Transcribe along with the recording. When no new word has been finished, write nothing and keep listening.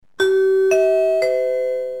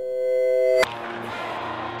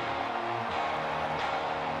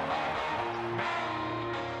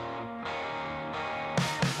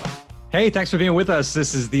Hey, thanks for being with us.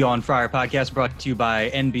 This is the On Fire podcast brought to you by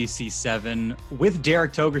NBC7 with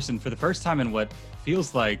Derek Togerson for the first time in what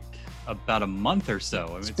feels like about a month or so. I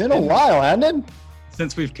mean, it's been a while, hasn't it?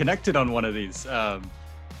 Since we've connected on one of these.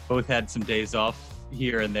 Both had some days off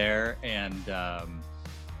here and there. And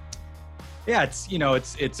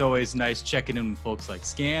it's always nice checking in with folks like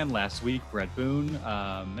Scan last week, Brett Boone.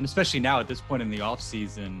 And especially now at this point in the off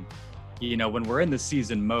season, you know, when we're in the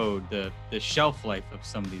season mode, the shelf life of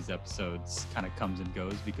some of these episodes kind of comes and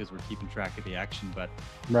goes because we're keeping track of the action. But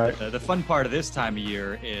right. The fun part of this time of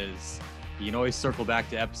year is you can always circle back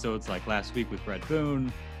to episodes like last week with Brett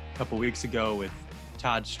Boone, a couple weeks ago with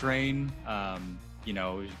Todd Strain.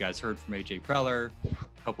 You guys heard from AJ Preller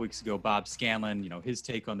a couple weeks ago, Bob Scanlon, his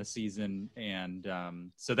take on the season. And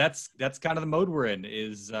so that's kind of the mode we're in,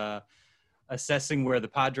 is assessing where the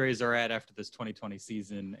Padres are at after this 2020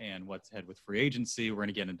 season and what's ahead with free agency. We're going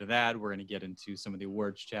to get into that. We're going to get into some of the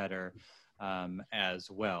awards chatter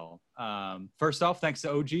as well. First off, thanks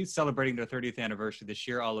to OG's celebrating their 30th anniversary this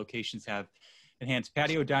year. All locations have enhanced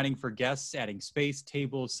patio dining for guests, adding space,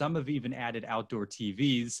 tables. Some have even added outdoor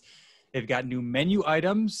TVs. They've got new menu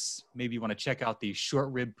items. Maybe you want to check out the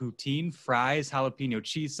short rib poutine, fries, jalapeno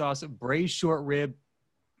cheese sauce, braised short rib,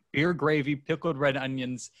 beer gravy, pickled red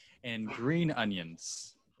onions, and green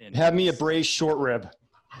onions. Have me a braised short rib.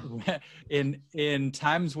 In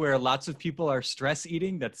times where lots of people are stress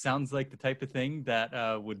eating, that sounds like the type of thing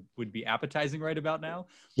that would be appetizing right about now.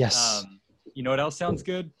 Yes. You know what else sounds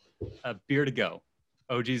good? Beer to go.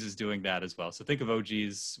 OG's is doing that as well. So think of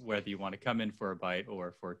OG's whether you want to come in for a bite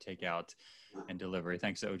or for takeout and delivery.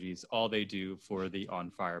 Thanks to OG's, all they do for the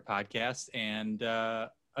On Fire podcast. And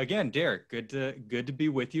again, Derek, good to be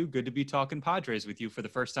with you. Good to be talking Padres with you for the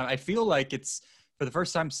first time. I feel like it's for the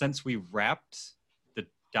first time since we wrapped the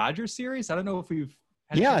Dodgers series. I don't know if we've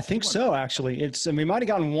had I think so, actually. We might have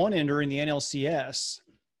gotten one in during the NLCS.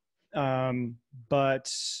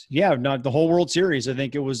 But yeah, not the whole World Series. I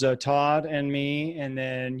think it was Todd and me, and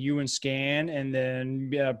then you and Scan, and then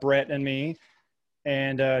Brett and me.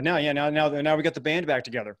 And now we got the band back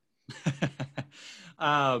together.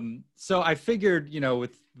 So I figured,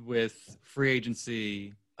 with free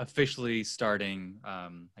agency officially starting,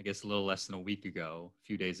 I guess a little less than a week ago, a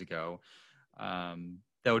few days ago,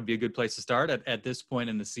 that would be a good place to start at this point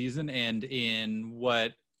in the season, and in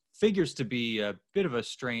what figures to be a bit of a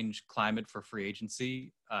strange climate for free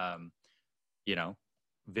agency,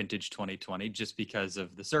 vintage 2020, just because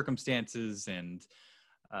of the circumstances and,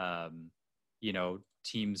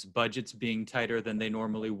 teams' budgets being tighter than they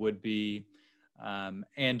normally would be,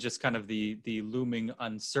 and just kind of the looming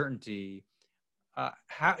uncertainty.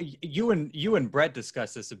 How you and Brett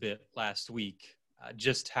discussed this a bit last week,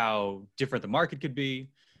 just how different the market could be.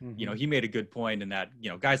 Mm-hmm. He made a good point in that,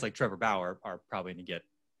 guys like Trevor Bauer are probably going to get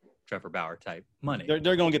Trevor Bauer type money.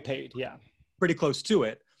 They're going to get paid. Yeah. Pretty close to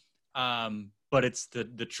it. But it's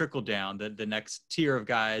the trickle down, the next tier of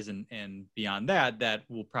guys and beyond that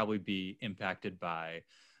will probably be impacted by,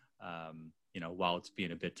 while it's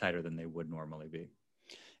being a bit tighter than they would normally be.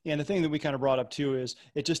 Yeah, and the thing that we kind of brought up too is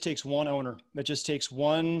it just takes one owner. It just takes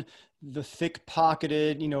the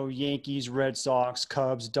thick-pocketed, Yankees, Red Sox,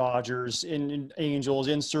 Cubs, Dodgers, and Angels,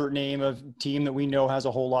 insert name of team that we know has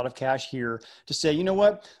a whole lot of cash here, to say, you know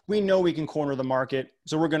what, we know we can corner the market,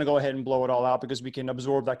 so we're going to go ahead and blow it all out because we can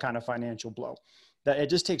absorb that kind of financial blow. That it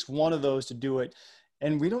just takes one of those to do it.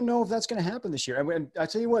 And we don't know if that's going to happen this year. I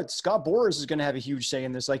tell you what, Scott Boras is going to have a huge say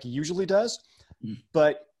in this, like he usually does.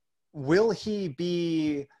 But will he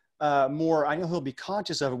be more, I know he'll be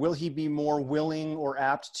conscious of it, will he be more willing or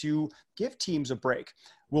apt to give teams a break?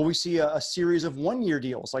 Will we see a series of one-year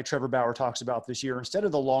deals like Trevor Bauer talks about this year instead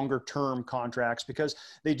of the longer-term contracts, because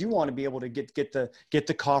they do want to be able to get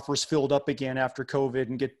the coffers filled up again after COVID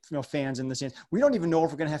and get fans in the stands. We don't even know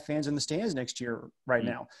if we're going to have fans in the stands next year right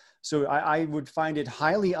now. So I would find it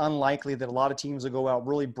highly unlikely that a lot of teams will go out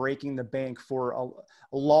really breaking the bank for a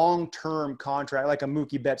long-term contract, like a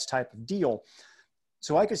Mookie Betts type of deal.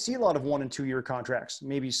 So I could see a lot of 1 and 2 year contracts,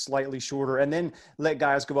 maybe slightly shorter, and then let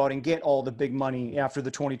guys go out and get all the big money after the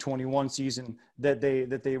 2021 season that they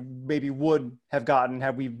maybe would have gotten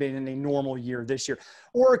had we been in a normal year this year.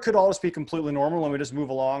 Or it could all just be completely normal and we just move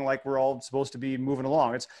along like we're all supposed to be moving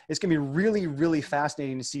along. It's going to be really, really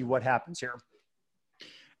fascinating to see what happens here.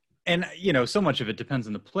 And, so much of it depends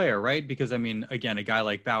on the player, right? Because, again, a guy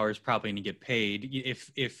like Bauer is probably going to get paid.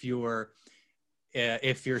 If your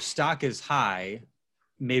stock is high,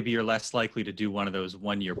 maybe you're less likely to do one of those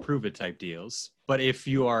 1 year prove it type deals. But if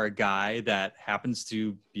you are a guy that happens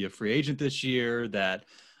to be a free agent this year that,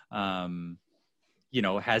 hasn't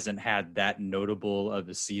had that notable of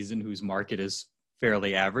a season, whose market is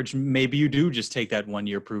fairly average. Maybe you do just take that 1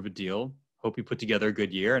 year prove it deal, hope you put together a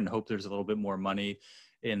good year, and hope there's a little bit more money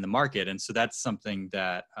in the market. And so that's something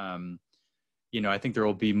that, I think there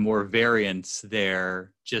will be more variance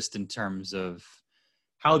there just in terms of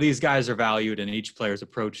how these guys are valued and each player's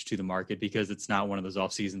approach to the market, because it's not one of those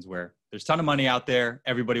off seasons where there's a ton of money out there.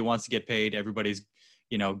 Everybody wants to get paid. Everybody's,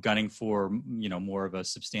 gunning for, more of a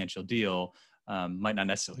substantial deal. Might not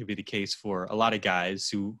necessarily be the case for a lot of guys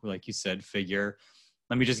who, like you said, figure,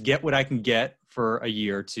 let me just get what I can get for a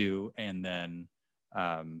year or two. And then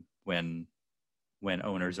when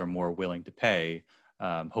owners are more willing to pay,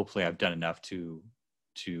 hopefully I've done enough to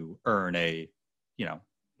earn a,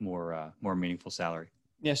 more meaningful salary.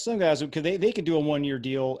 Yeah, some guys, because they could do a 1 year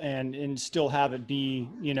deal and still have it be,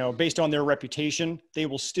 based on their reputation, they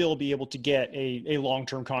will still be able to get a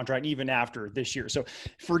long-term contract even after this year. So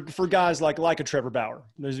for guys like a Trevor Bauer,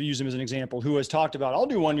 let's use him as an example, who has talked about, I'll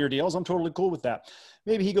do 1 year deals. I'm totally cool with that.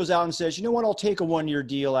 Maybe he goes out and says, you know what, I'll take a 1 year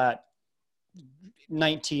deal at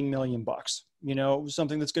 $19 million,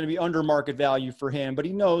 something that's going to be under market value for him, but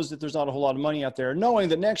he knows that there's not a whole lot of money out there, knowing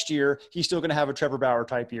that next year he's still going to have a Trevor Bauer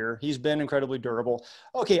type year. He's been incredibly durable.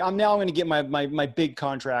 Okay, I'm going to get my big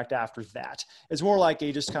contract after that. It's more like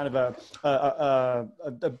a just kind of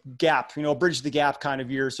a gap, bridge the gap kind of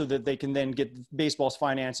year, so that they can then get baseball's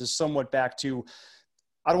finances somewhat back to,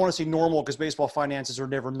 I don't want to say normal, because baseball finances are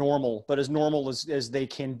never normal, but as normal as they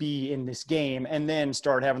can be in this game, and then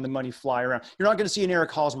start having the money fly around. You're not going to see an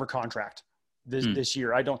Eric Hosmer contract this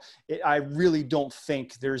year. I really don't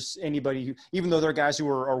think there's anybody who, even though there are guys who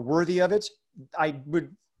are worthy of it, I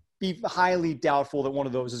would be highly doubtful that one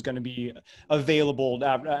of those is going to be available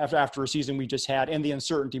after a season we just had and the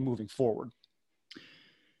uncertainty moving forward.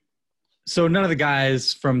 So none of the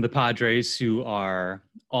guys from the Padres who are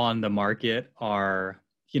on the market are,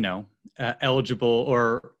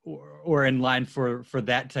 eligible or in line for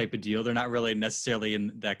that type of deal. They're not really necessarily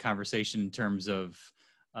in that conversation in terms of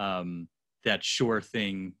that sure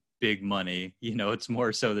thing, big money. It's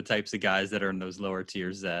more so the types of guys that are in those lower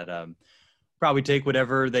tiers that probably take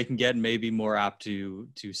whatever they can get and maybe more apt to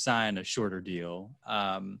sign a shorter deal.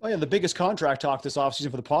 The biggest contract talk this offseason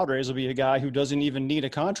for the Padres will be a guy who doesn't even need a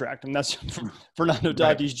contract, and that's Fernando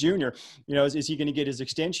Tatis Jr. Is he going to get his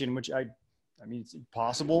extension, which I mean, it's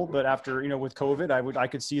possible, but after, with COVID, I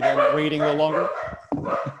could see them waiting a little longer.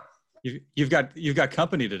 You've got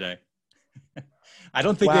company today. I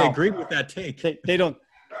don't think they agreed with that take. They don't.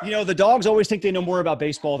 The dogs always think they know more about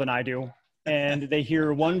baseball than I do, and they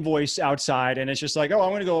hear one voice outside, and it's just like, oh, I'm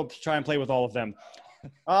going to go try and play with all of them.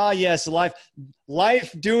 Yes,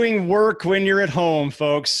 life doing work when you're at home,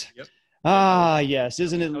 folks. Yep. Yes,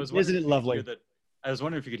 isn't it lovely? I was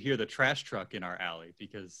wondering if you could hear the trash truck in our alley,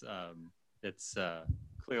 because it's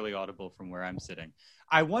clearly audible from where I'm sitting.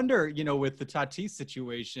 I wonder, with the Tatis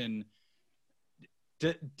situation,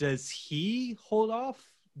 does he hold off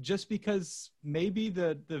just because maybe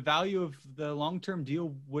the value of the long-term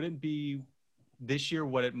deal wouldn't be this year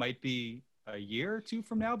what it might be a year or two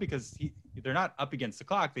from now? Because they're not up against the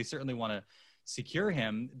clock. They certainly want to secure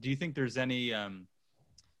him. Do you think there's any,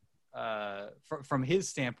 from his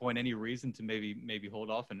standpoint, any reason to maybe hold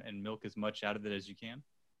off and milk as much out of it as you can?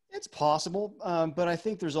 It's possible, but I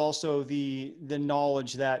think there's also the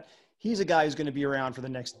knowledge that he's a guy who's going to be around for the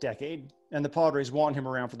next decade, and the Padres want him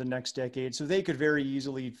around for the next decade. So they could very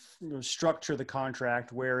easily structure the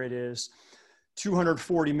contract where it is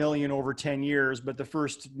 $240 million over 10 years, but the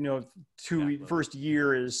first first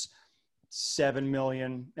year is $7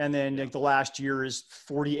 million, and then the last year is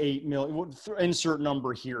 $48 million. Insert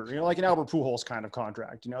number here, like an Albert Pujols kind of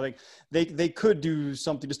contract. They could do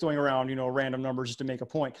something, just throwing around random numbers just to make a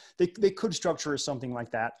point. They could structure something like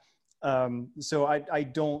that. So I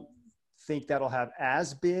don't think that'll have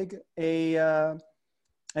as big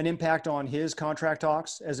an impact on his contract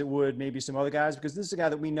talks as it would maybe some other guys, because this is a guy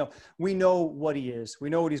that we know what he is. We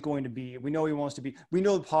know what he's going to be. We know he wants to be. We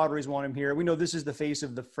know the Padres want him here. We know this is the face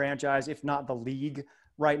of the franchise, if not the league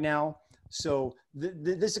right now. So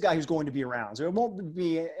this is a guy who's going to be around. So it won't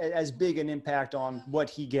be as big an impact on what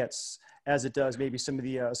he gets as it does maybe some of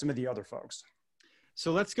the other folks.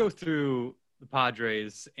 So let's go through the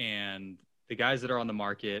Padres and the guys that are on the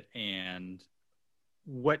market and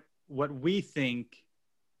what we think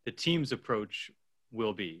the team's approach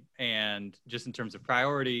will be. And just in terms of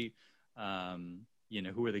priority,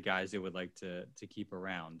 who are the guys they would like to keep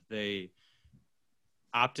around? They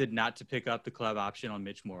opted not to pick up the club option on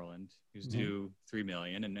Mitch Moreland, who's due $3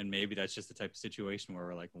 million. And maybe that's just the type of situation where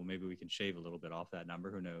we're like, well, maybe we can shave a little bit off that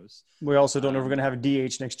number. Who knows? We also don't know if we're going to have a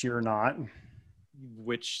DH next year or not.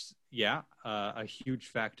 Which, a huge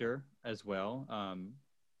factor as well.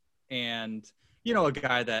 And a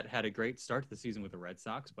guy that had a great start to the season with the Red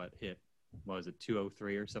Sox, but hit, what was it,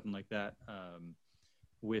 203 or something like that,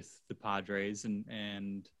 with the Padres.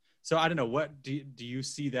 And so I don't know, what do you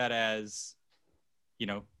see that as,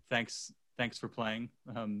 thanks for playing,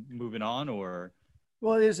 moving on, or?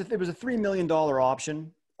 Well, it was a $3 million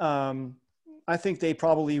option. I think they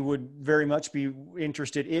probably would very much be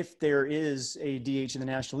interested if there is a DH in the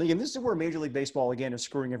National League. And this is where Major League Baseball, again, is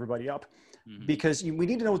screwing everybody up, because we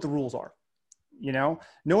need to know what the rules are. No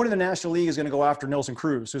one in the National League is going to go after Nelson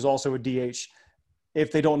Cruz, who's also a DH,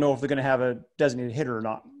 if they don't know if they're going to have a designated hitter or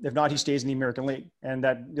not. If not, he stays in the American League, and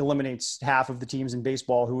that eliminates half of the teams in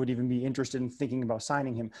baseball who would even be interested in thinking about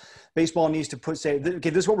signing him. Baseball needs to say, okay,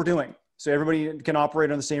 this is what we're doing, so everybody can operate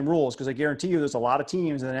on the same rules, because I guarantee you there's a lot of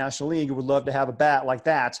teams in the National League who would love to have a bat like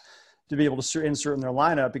that to be able to insert in their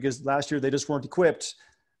lineup, because last year they just weren't equipped.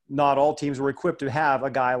 Not all teams were equipped to have a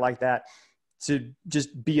guy like that to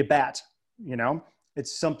just be a bat.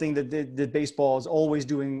 It's something that baseball is always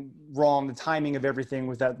doing wrong. The timing of everything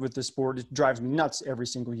with the sport, it drives me nuts every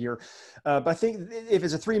single year. But I think if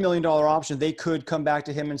it's a $3 million option, they could come back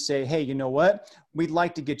to him and say, hey, you know what? We'd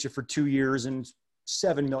like to get you for 2 years and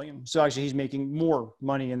 $7 million. So actually he's making more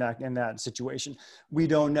money in that situation. We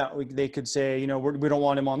don't know. They could say, we don't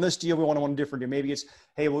want him on this deal. We want him on a different deal. Maybe it's,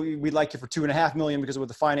 hey, well, we'd like you for $2.5 million because of what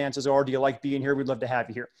the finances are. Do you like being here? We'd love to have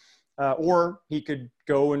you here. Or he could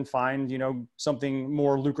go and find, something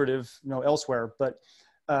more lucrative, elsewhere. But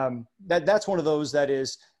that's one of those that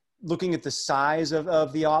is looking at the size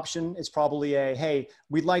of the option. It's probably hey,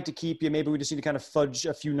 we'd like to keep you. Maybe we just need to kind of fudge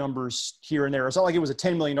a few numbers here and there. It's not like it was a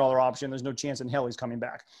 $10 million option. There's no chance in hell he's coming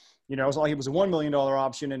back. It's not like it was a $1 million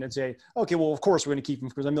option and it's okay, well, of course we're going to keep him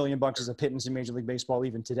because $1 million is a pittance in Major League Baseball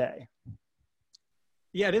even today.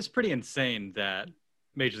 Yeah, it is pretty insane that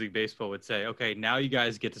Major League Baseball would say, okay, now you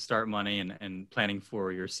guys get to start money and planning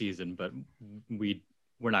for your season, but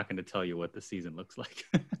we're not going to tell you what the season looks like.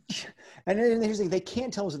 And here's the thing, they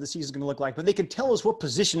can't tell us what the season is going to look like, but they can tell us what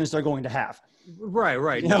positions they're going to have.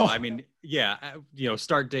 Right. No, I mean, yeah,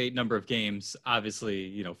 start date, number of games,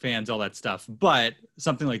 obviously, fans, all that stuff. But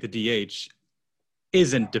something like the DH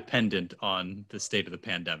isn't dependent on the state of the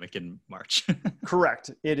pandemic in March.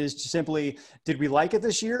 Correct. It is simply, did we like it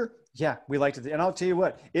this year? Yeah, we liked it. And I'll tell you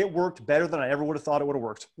what, it worked better than I ever would have thought it would have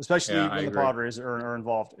worked, especially when the Padres are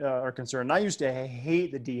involved, are concerned. And I used to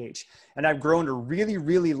hate the DH, and I've grown to really,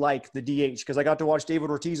 really like the DH because I got to watch David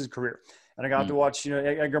Ortiz's career, and I got to watch,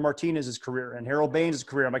 Edgar Martinez's career and Harold Baines'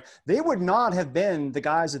 career. I'm like, they would not have been the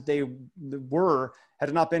guys that they were had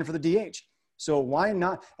it not been for the DH. So why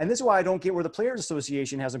not? And this is why I don't get where the Players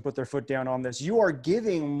Association hasn't put their foot down on this. You are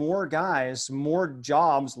giving more guys more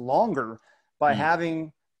jobs longer by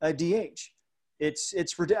having a DH.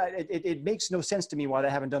 It makes no sense to me why they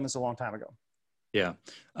haven't done this a long time ago. Yeah.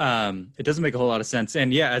 It doesn't make a whole lot of sense.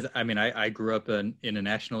 And yeah, I grew up in a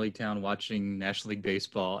National League town watching National League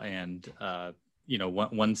Baseball, and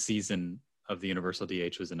one season of the Universal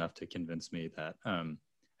DH was enough to convince me that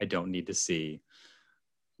I don't need to see,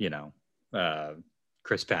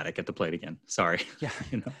 Chris Paddock at the plate again. Sorry. Yeah.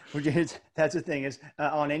 That's the thing is,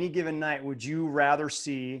 on any given night, would you rather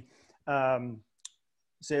see,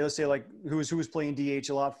 let's say like who was playing DH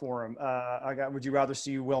a lot for him? Would you rather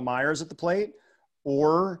see Will Myers at the plate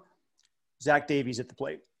or Zach Davies at the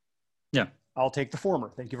plate? Yeah. I'll take the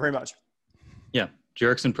former. Thank you very much. Yeah.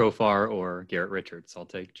 Jurickson Profar or Garrett Richards. I'll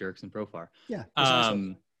take Jurickson Profar. Yeah.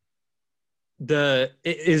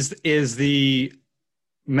 Is the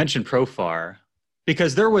mentioned Profar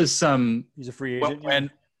because there was some, he's a free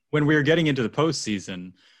agent when we were getting into the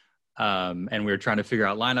postseason, and we were trying to figure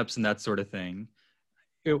out lineups and that sort of thing.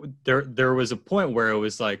 There was a point where it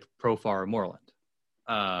was like Profar or Moreland.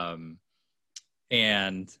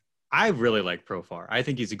 And I really like Profar. I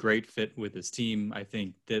think he's a great fit with his team. I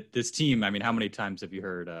think that this team, how many times have you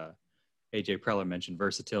heard AJ Preller mention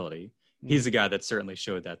versatility? He's a guy that certainly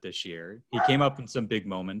showed that this year. He came up in some big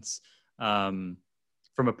moments.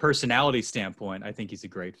 From a personality standpoint, I think he's a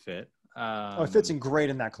great fit. It fits in great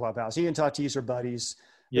in that clubhouse. He and Tatis are buddies.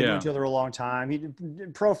 They know each other a long time.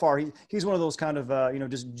 Profar, he's one of those kind of,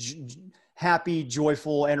 just happy,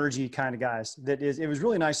 joyful energy kind of guys. It was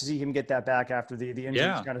really nice to see him get that back after the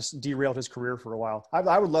injury kind of derailed his career for a while.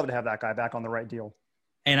 I would love to have that guy back on the right deal.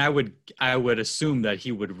 And I would assume that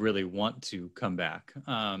he would really want to come back.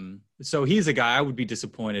 So he's a guy I would be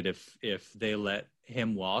disappointed if they let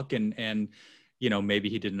him walk and maybe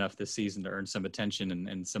he did enough this season to earn some attention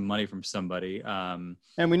and some money from somebody. And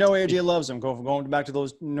we know AJ loves him. Going back to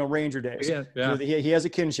those Ranger days. Yeah. He has a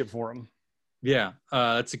kinship for him. Yeah,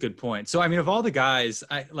 that's a good point. So of all the guys,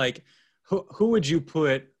 who would you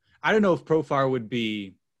put? I don't know if Profar would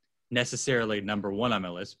be necessarily number one on my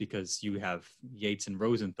list because you have Yates and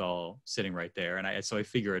Rosenthal sitting right there. And so I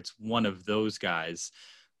figure it's one of those guys.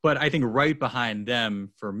 But I think right behind them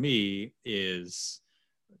for me is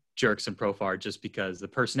Jurickson Profar, just because the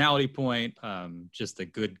personality point, just a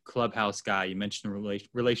good clubhouse guy. You mentioned the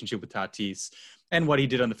relationship with Tatis and what he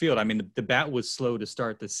did on the field. I mean, the bat was slow to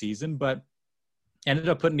start the season, but ended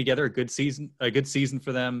up putting together a good season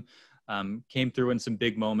for them. Came through in some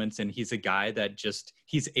big moments, and he's a guy that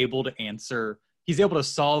he's able to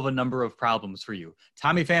solve a number of problems for you.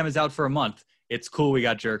 Tommy Pham is out for a month. It's cool. We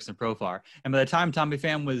got Jurickson Profar. And by the time Tommy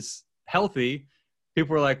Pham was healthy,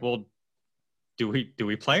 people were like, well, do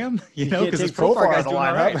we play him? Because this Profar guy's doing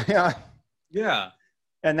all right. Yeah.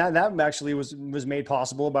 And that actually was made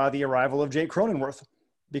possible by the arrival of Jake Cronenworth,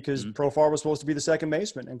 because Profar was supposed to be the second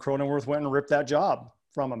baseman, and Cronenworth went and ripped that job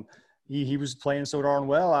from him. He was playing so darn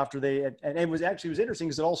well after and it was interesting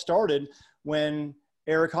because it all started when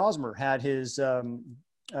Eric Hosmer had his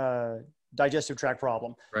digestive tract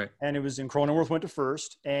problem. Right. And Cronenworth went to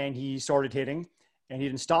first, and he started hitting, and he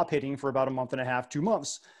didn't stop hitting for about a month and a half, 2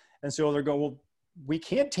 months. And so they're going, well, we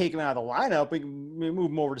can't take him out of the lineup. We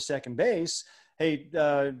move him over to second base. Hey,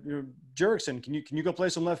 Jurickson, can you go play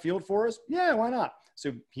some left field for us? Yeah, why not?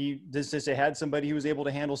 So since they had somebody who was able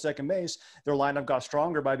to handle second base, their lineup got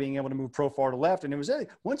stronger by being able to move Profar to left. And it was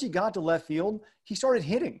once he got to left field, he started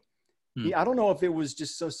hitting. I don't know if it was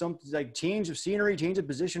just some like change of scenery, change of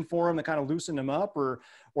position for him to kind of loosen him up or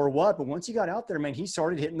what. But once he got out there, man, he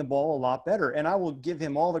started hitting the ball a lot better. And I will give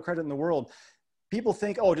him all the credit in the world. People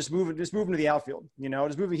think, oh, just move him to the outfield.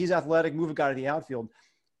 He's athletic, move a guy to the outfield.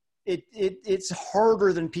 It's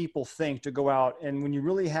harder than people think to go out, and when you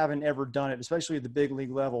really haven't ever done it, especially at the big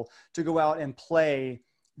league level, to go out and play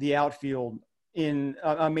the outfield in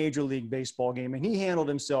a major league baseball game. And he handled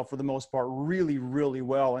himself for the most part really, really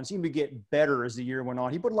well, and seemed to get better as the year went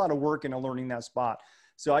on. He put a lot of work into learning that spot.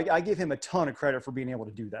 So I give him a ton of credit for being able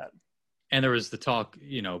to do that. And there was the talk,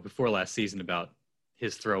 before last season about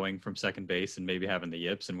his throwing from second base and maybe having the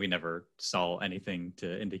yips, and we never saw anything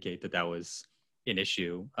to indicate that was an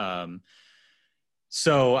issue.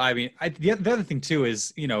 So, I mean, the other thing too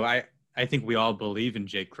is, I think we all believe in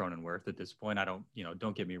Jake Cronenworth at this point. I don't,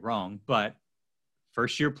 don't get me wrong, but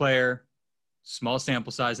first year player, small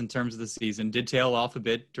sample size in terms of the season, did tail off a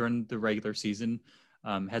bit during the regular season,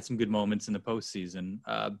 had some good moments in the postseason,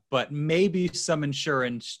 but maybe some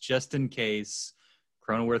insurance just in case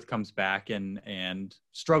Cronenworth comes back and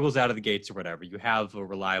struggles out of the gates or whatever. You have a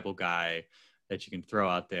reliable guy that you can throw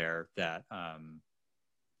out there that,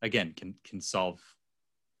 again, can solve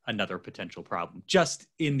another potential problem, just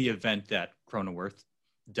in the event that Cronenworth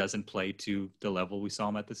doesn't play to the level we saw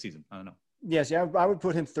him at this season. I don't know. Yes, yeah, I would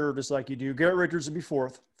put him third, just like you do. Garrett Richards would be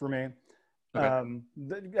fourth for me. Okay.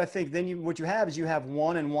 I think then what you have is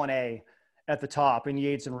 1 and 1A at the top in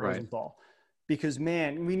Yates and Rosenthal. Right. Because,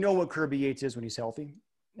 man, we know what Kirby Yates is when he's healthy.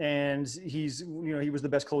 And he was the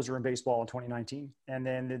best closer in baseball in 2019. And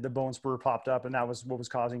then the bone spur popped up, and that was what was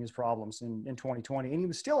causing his problems in 2020. And he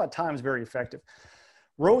was still at times very effective.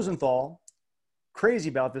 Rosenthal, crazy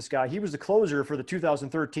about this guy. He was the closer for the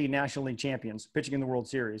 2013 National League champions, pitching in the World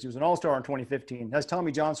Series. He was an all-star in 2015, has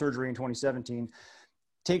Tommy John surgery in 2017.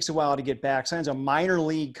 Takes a while to get back, signs a minor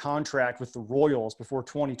league contract with the Royals before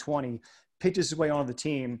 2020, pitches his way onto the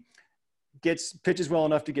team, pitches well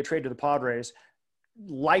enough to get traded to the Padres,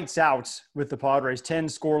 lights out with the Padres, 10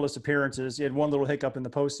 scoreless appearances. He had one little hiccup in the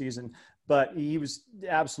postseason, but he was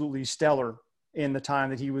absolutely stellar in the time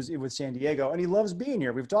that he was with San Diego. And he loves being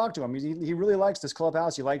here. We've talked to him. He really likes this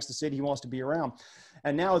clubhouse. He likes the city. He wants to be around.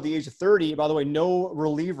 And now at the age of 30, by the way, no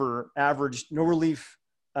relief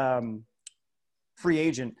free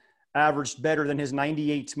agent averaged better than his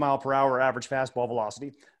 98 mile per hour average fastball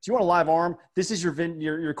velocity. So you want a live arm, this is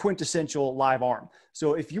your quintessential live arm.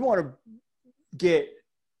 So if you want to get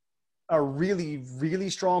a really, really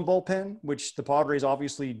strong bullpen, which the Padres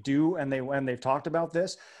obviously do, and they've talked about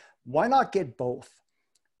this, why not get both?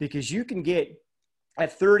 Because you can get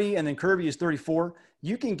at 30, and then Kirby is 34,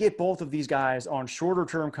 you can get both of these guys on shorter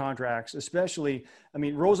term contracts, especially, I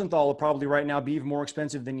mean, Rosenthal will probably right now be even more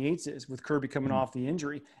expensive than Yates is with Kirby coming off the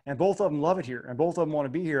injury, and both of them love it here and both of them want to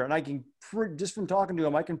be here. And I can, just from talking to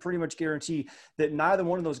them, I can pretty much guarantee that neither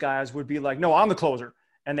one of those guys would be like, no, I'm the closer.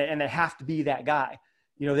 And they have to be that guy.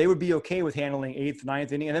 You know, they would be okay with handling 8th,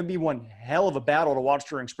 9th inning, and that'd be one hell of a battle to watch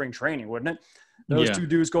during spring training, wouldn't it? Those two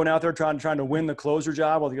dudes going out there trying to win the closer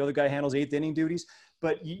job while the other guy handles 8th inning duties.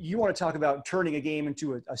 But you want to talk about turning a game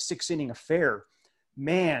into a 6-inning affair.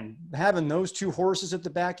 Man, having those two horses at the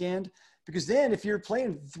back end, Because then if you're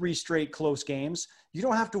playing 3 straight close games, you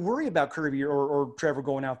don't have to worry about Kirby or Trevor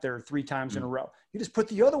going out there 3 times in a row. You just put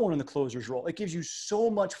the other one in the closer's role. It gives you so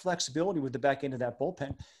much flexibility with the back end of that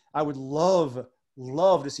bullpen. I would love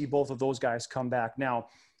to see both of those guys come back. Now,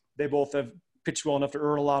 they both have pitched well enough to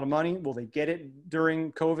earn a lot of money. Will they get it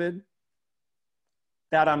during COVID?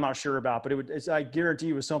 That I'm not sure about, but I guarantee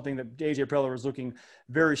it was something that AJ Preller was looking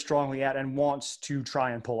very strongly at and wants to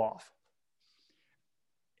try and pull off.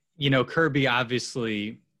 Kirby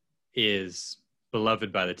obviously is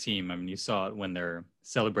beloved by the team. I mean, you saw it when they're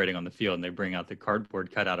celebrating on the field and they bring out the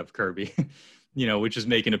cardboard cutout of Kirby, which is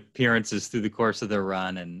making appearances through the course of their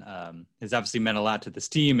run, and has obviously meant a lot to this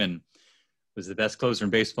team and was the best closer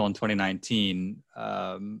in baseball in 2019.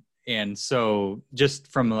 And so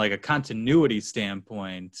just from like a continuity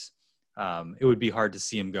standpoint, it would be hard to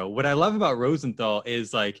see him go. What I love about Rosenthal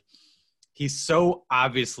is like, he so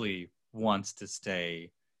obviously wants to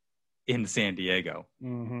stay in San Diego.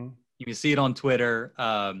 Mm-hmm. You can see it on Twitter.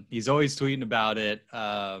 He's always tweeting about it.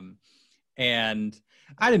 And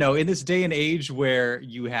I don't know, in this day and age where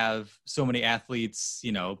you have so many athletes,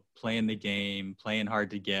 playing the game, playing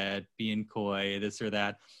hard to get, being coy, this or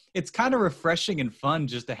that, it's kind of refreshing and fun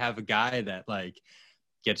just to have a guy that like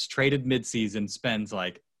gets traded midseason, spends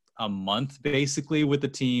like a month basically with the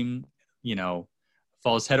team,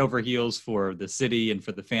 falls head over heels for the city and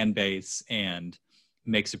for the fan base, and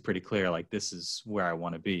makes it pretty clear, like, this is where I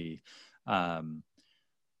want to be. But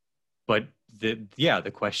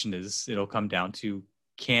the question is, it'll come down to,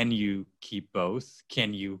 can you keep both?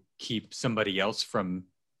 Can you keep somebody else from,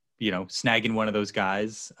 snagging one of those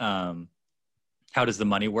guys? How does the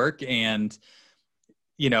money work? And,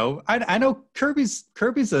 I know Kirby's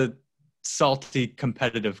a salty,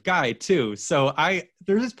 competitive guy too. So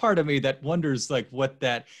there's this part of me that wonders like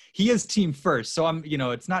he is team first. So I'm,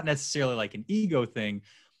 it's not necessarily like an ego thing,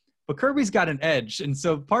 but Kirby's got an edge. And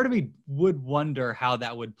so part of me would wonder how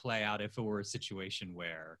that would play out if it were a situation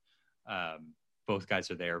where both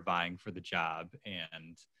guys are there vying for the job,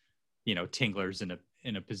 and, Tingler's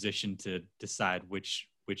in a position to decide which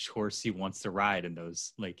horse he wants to ride in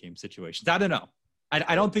those late game situations. I don't know.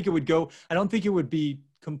 I don't think it would be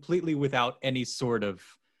completely without any sort of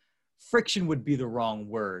friction, would be the wrong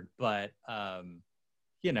word, but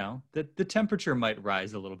the temperature might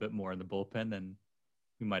rise a little bit more in the bullpen than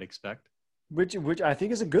we might expect. Which I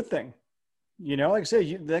think is a good thing. Like I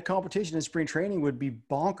said, that competition in spring training would be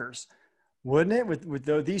bonkers, wouldn't it?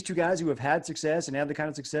 With these two guys who have had success and have the kind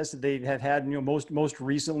of success that they have had, most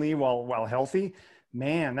recently while healthy,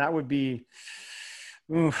 man, that would be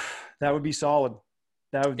solid.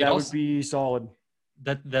 That would be solid.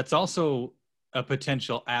 That's also a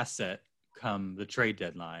potential asset come the trade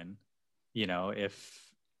deadline.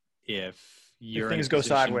 If things go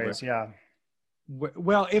sideways,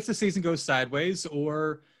 Well, if the season goes sideways,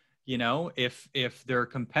 or if they're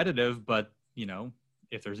competitive, but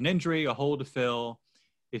if there's an injury, a hole to fill,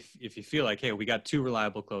 if you feel like, hey, we got 2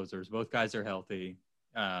 reliable closers, both guys are healthy.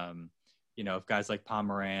 If guys like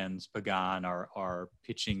Pomeranz, Pagan are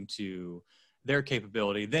pitching to their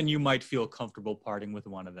capability, then you might feel comfortable parting with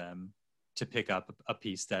one of them to pick up a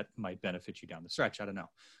piece that might benefit you down the stretch. I don't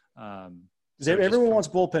know. Everyone wants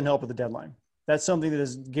bullpen help at the deadline. That's something that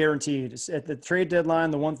is guaranteed. At the trade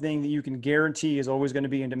deadline, the one thing that you can guarantee is always going to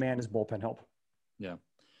be in demand is bullpen help. Yeah.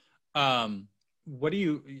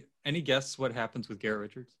 Any guess what happens with Garrett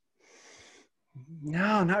Richards?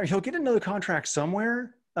 No, he'll get another contract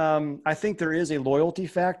somewhere. I think there is a loyalty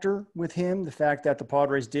factor with him. The fact that the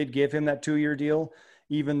Padres did give him that 2-year deal,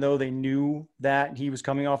 even though they knew that he was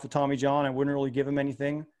coming off of Tommy John and wouldn't really give him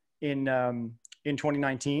anything in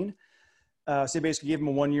 2019. So they basically gave him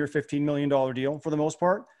a 1-year, $15 million deal for the most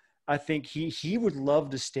part. I think he would love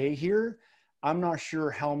to stay here. I'm not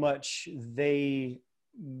sure how much they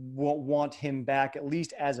want him back, at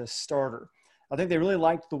least as a starter. I think they really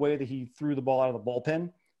liked the way that he threw the ball out of the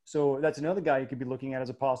bullpen. So that's another guy you could be looking at as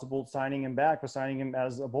a possible signing him back, but signing him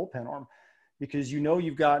as a bullpen arm. Because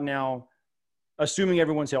you've got now, assuming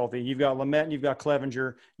everyone's healthy, you've got Lamet, you've got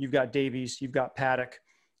Clevenger, you've got Davies, you've got Paddock.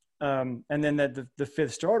 And then the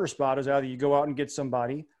 5th starter spot is either you go out and get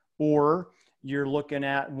somebody, or you're looking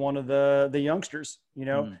at one of the youngsters.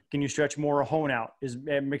 Can you stretch Morahone out? Is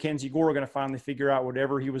Mackenzie Gore going to finally figure out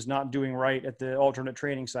whatever he was not doing right at the alternate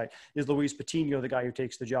training site? Is Luis Patino the guy who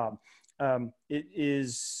takes the job? It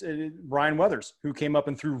is Brian Weathers, who came up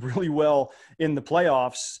and threw really well in the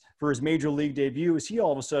playoffs for his major league debut. Is he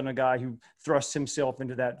all of a sudden a guy who thrusts himself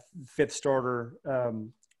into that 5th starter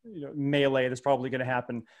melee that's probably going to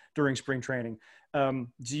happen during spring training? So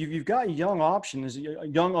you've got young options,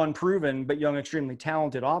 young unproven, but young extremely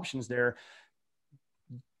talented options there.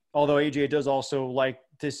 Although AJ does also like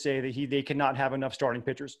to say that they cannot have enough starting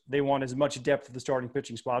pitchers. They want as much depth at the starting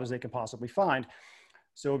pitching spot as they can possibly find.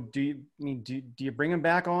 So do you bring him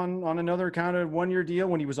back on another kind of 1-year deal?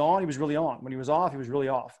 When he was on, he was really on. When he was off, he was really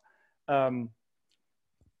off.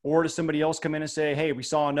 Or does somebody else come in and say, hey, we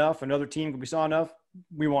saw enough, another team, we saw enough,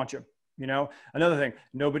 we want you. You know, another thing,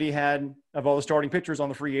 nobody had, of all the starting pitchers on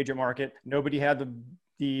the free agent market, nobody had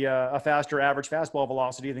a faster average fastball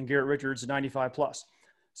velocity than Garrett Richards, 95 plus.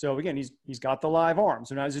 So again, he's got the live arm.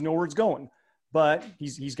 So now he doesn't know where it's going, but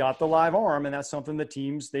he's got the live arm, and that's something the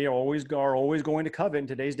teams, they are always going to covet in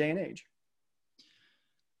today's day and age.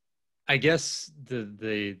 I guess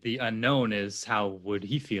the unknown is how would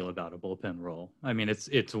he feel about a bullpen role? I mean,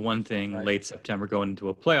 it's one thing right. Late September going into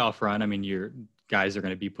a playoff run. I mean, your guys are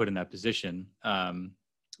going to be put in that position,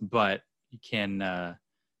 but you can.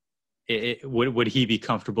 Would he be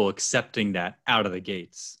comfortable accepting that out of the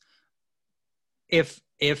gates? If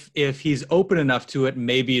he's open enough to it,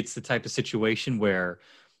 maybe it's the type of situation where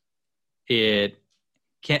it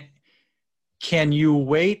can't. Can you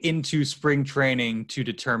wait into spring training to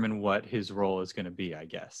determine what his role is going to be, I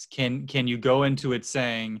guess? Can you go into it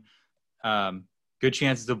saying, good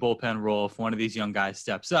chances of bullpen role if one of these young guys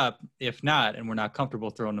steps up? If not, and we're not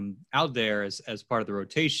comfortable throwing them out there as part of the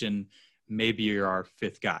rotation, maybe you're our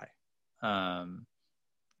fifth guy.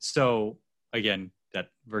 So, again, that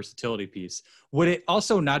versatility piece. Would it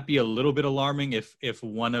also not be a little bit alarming if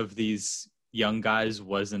one of these young guys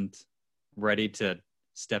wasn't ready to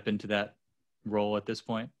step into that role at this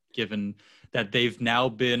point, given that they've now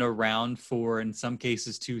been around for, in some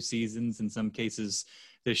cases, 2 seasons, in some cases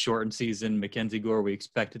this shortened season? Mackenzie Gore, we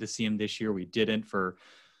expected to see him this year. We didn't for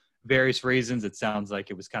various reasons. It sounds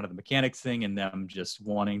like it was kind of the mechanics thing and them just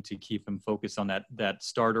wanting to keep him focused on that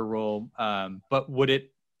starter role. But would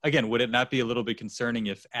it not be a little bit concerning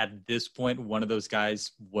if at this point one of those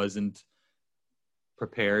guys wasn't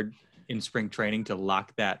prepared in spring training to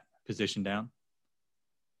lock that position down?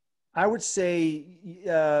 I would say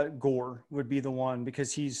Gore would be the one,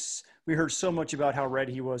 because we heard so much about how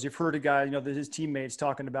ready he was. You've heard a guy, his teammates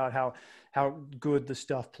talking about how good the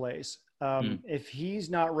stuff plays. If he's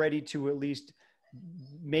not ready to at least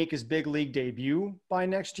make his big league debut by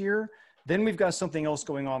next year, then we've got something else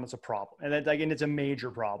going on that's a problem. And that, again, it's a major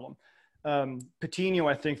problem. Patino,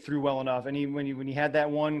 I think, threw well enough. And when he had that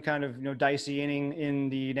one kind of, dicey inning in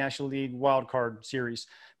the National League wild card series,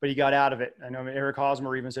 but he got out of it. I know Eric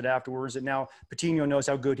Hosmer even said afterwards that now Patino knows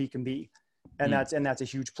how good he can be. And that's a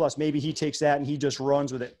huge plus. Maybe he takes that and he just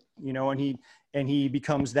runs with it, and he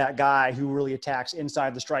becomes that guy who really attacks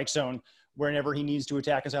inside the strike zone whenever he needs to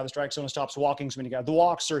attack inside the strike zone and stops walking so many guys. The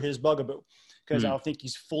walks are his bugaboo, because I don't think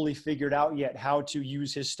he's fully figured out yet how to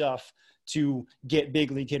use his stuff to get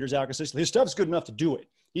big league hitters out consistently. His stuff's good enough to do it.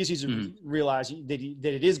 He just needs to realize that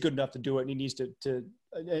it is good enough to do it, and he needs to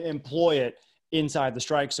employ it inside the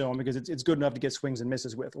strike zone, because it's good enough to get swings and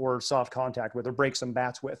misses with, or soft contact with, or break some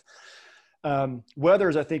bats with.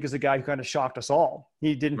 Weathers, I think, is the guy who kind of shocked us all.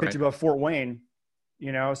 He didn't pitch above Fort Wayne,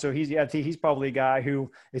 so I think he's probably a guy who,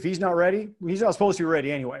 if he's not ready, he's not supposed to be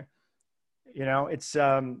ready anyway. It's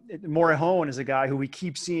Morejon is a guy who we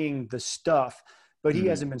keep seeing the stuff, but he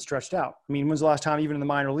hasn't been stretched out. I mean, when's the last time, even in the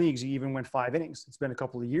minor leagues, he even went 5 innings? It's been a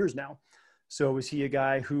couple of years now. So is he a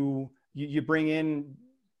guy who you bring in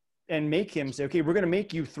and make him say, okay, we're going to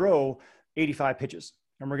make you throw 85 pitches,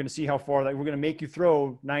 and we're going to see how far that we're going to make you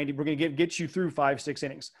throw 90. We're going to get you through 5-6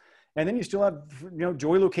 innings. And then you still have,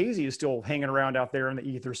 Joey Lucchesi is still hanging around out there in the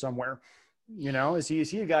ether somewhere. Is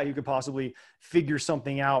he a guy who could possibly figure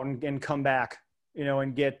something out and come back,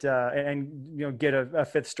 and get a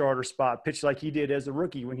 5th starter spot, pitch like he did as a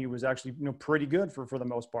rookie when he was actually, pretty good for the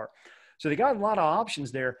most part. So they got a lot of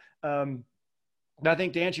options there. I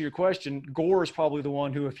think, to answer your question, Gore is probably the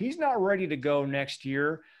one who, if he's not ready to go next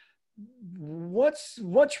year, what's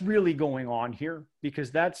really going on here?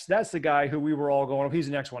 Because that's the guy who we were all going, he's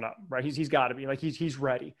the next one up, right? He's got to be, like, he's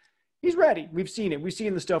ready. He's ready. We've seen it. We've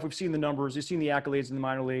seen the stuff. We've seen the numbers. We've seen the accolades in the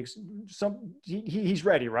minor leagues. He's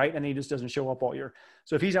ready, right? And he just doesn't show up all year.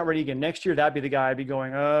 So if he's not ready again next year, that'd be the guy I'd be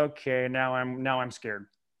going, okay, now I'm scared.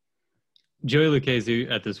 Joey Lucchesi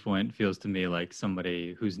at this point feels to me like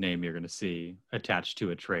somebody whose name you're going to see attached to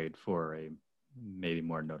a trade for a maybe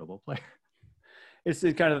more notable player. It's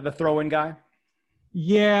kind of the throw-in guy.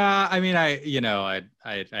 Yeah, I mean, I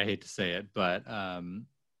hate to say it, but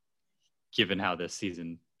given how this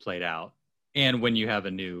season played out, and when you have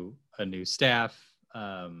a new staff,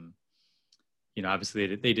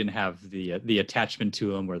 obviously they didn't have the attachment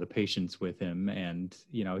to him or the patience with him, and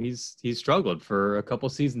he's struggled for a couple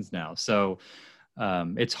seasons now, so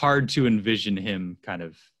it's hard to envision him kind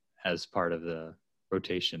of as part of the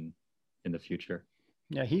rotation in the future.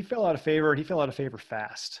 Yeah, he fell out of favor. He fell out of favor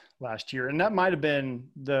fast last year, and that might have been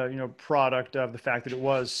the product of the fact that it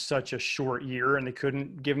was such a short year, and they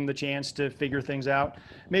couldn't give him the chance to figure things out.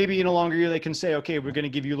 Maybe in a longer year, they can say, okay, we're going to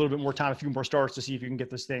give you a little bit more time, a few more starts to see if you can get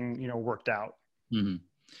this thing worked out.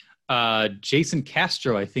 Mm-hmm. Jason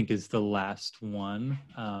Castro, I think, is the last one,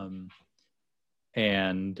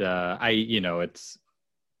 it's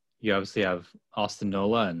you obviously have Austin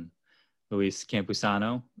Nola and Luis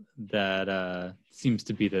Campusano. That seems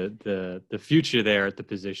to be the future there at the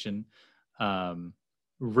position.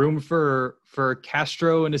 Room for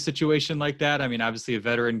Castro in a situation like that. I mean, obviously a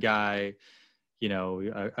veteran guy,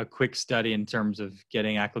 a quick study in terms of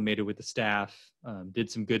getting acclimated with the staff, did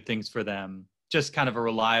some good things for them. Just kind of a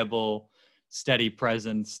reliable, steady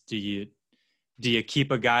presence. Do you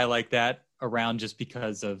keep a guy like that around just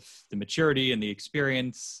because of the maturity and the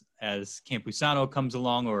experience as Campusano comes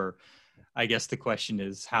along? Or I guess the question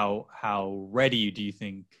is how ready do you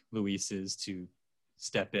think Luis is to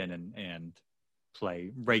step in and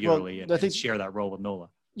play regularly and share that role with Nola?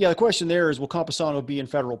 Yeah, the question there is, will Campusano be in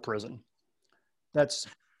federal prison? That's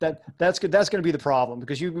good. That's going to be the problem,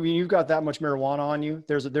 because you've got that much marijuana on you.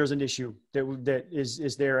 There's an issue that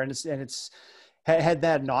is there, and it's had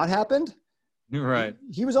that not happened. Right.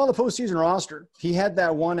 He was on the postseason roster. He had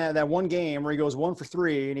that one game where he goes 1 for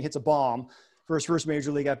 3 and he hits a bomb for his first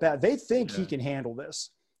major league at bat. They think he can handle this.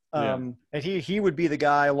 And he would be the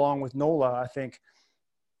guy along with Nola, I think,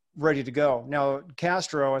 ready to go. Now,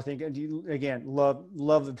 Castro, I think, again,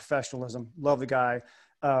 love the professionalism, love the guy.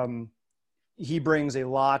 He brings a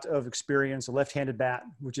lot of experience, a left-handed bat,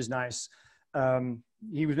 which is nice.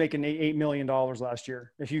 He was making $8 million last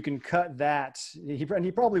year. If you can cut that,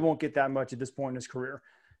 he probably won't get that much at this point in his career,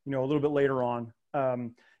 a little bit later on.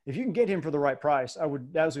 If you can get him for the right price, I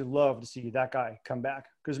would absolutely love to see that guy come back.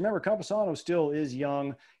 Because remember, Campusano still is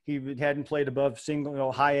young. He hadn't played above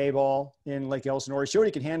high A ball in Lake Elsinore. He showed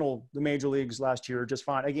he could handle the major leagues last year just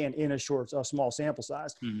fine. Again, in a small sample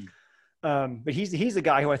size. Mm-hmm. But he's the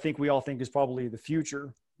guy who I think we all think is probably the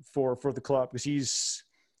future for the club, because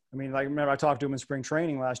remember I talked to him in spring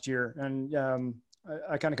training last year, and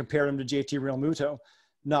I kind of compared him to JT Realmuto,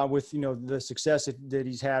 not with the success that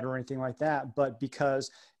he's had or anything like that, but because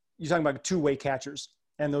you're talking about two-way catchers,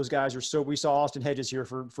 and those guys are we saw Austin Hedges here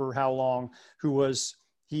for how long,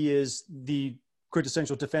 he is the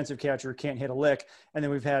quintessential defensive catcher, can't hit a lick. And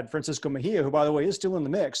then we've had Francisco Mejia, who, by the way, is still in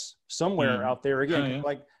the mix somewhere out there again,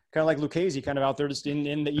 kind of like Lucchesi, kind of out there just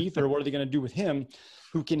in the ether. What are they going to do with him?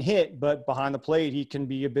 Who can hit, but behind the plate, he can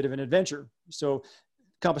be a bit of an adventure. So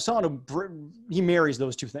Campusano, he marries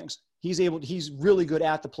those two things. He's really good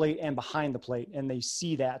at the plate and behind the plate, and they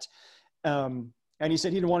see that. And he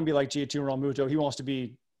said he didn't want to be like JT Realmuto. He wants to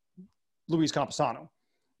be Luis Campusano,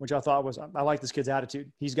 which I thought I like this kid's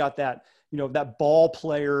attitude. He's got that, that ball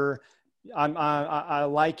player. I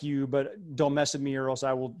like you, but don't mess with me, or else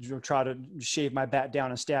I will try to shave my bat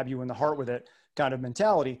down and stab you in the heart with it kind of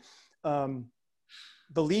mentality.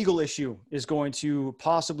 The legal issue is going to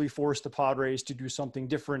possibly force the Padres to do something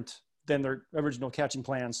different than their original catching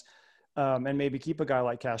plans, and maybe keep a guy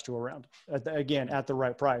like Castro around at the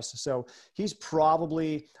right price. So he's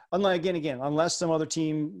probably, unless some other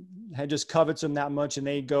team just covets him that much and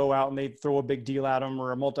they go out and they throw a big deal at him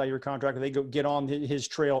or a multi-year contract, or they go get on his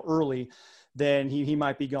trail early, then he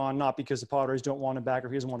might be gone, not because the Padres don't want him back or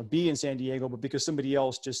he doesn't want to be in San Diego, but because somebody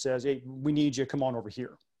else just says, hey, we need you, come on over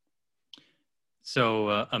here.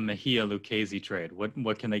 So a Mejia Lucchesi trade.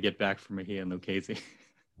 What can they get back from Mejia and Lucchesi?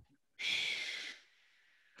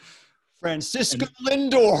 Francisco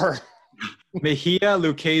Lindor. Mejia,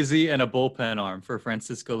 Lucchesi, and a bullpen arm for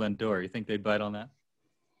Francisco Lindor. You think they'd bite on that?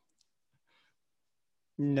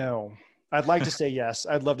 No. I'd like to say yes.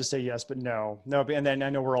 I'd love to say yes, but no. And then I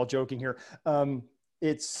know we're all joking here. I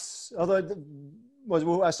saw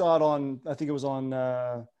it on, I think it was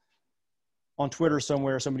on Twitter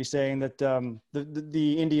somewhere, somebody saying that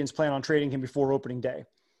the Indians plan on trading him before opening day.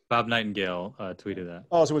 Bob Nightingale tweeted that.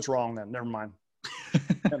 Oh, so it's wrong then. Never mind.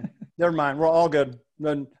 Never mind. We're all good.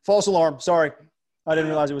 Then false alarm. Sorry. I didn't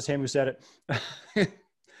realize it was him who said it.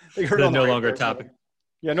 No longer a topic.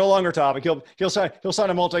 Yeah, no longer a topic. He'll sign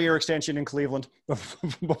a multi-year extension in Cleveland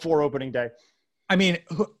before opening day. I mean,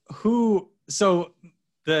 so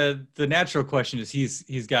the natural question is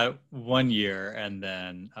he's got 1 year and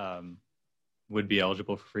then would be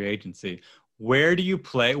eligible for free agency. Where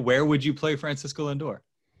would you play Francisco Lindor?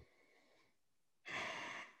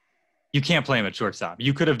 You can't play him at shortstop.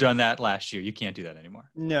 You could have done that last year. You can't do that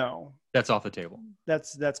anymore. No. That's off the table.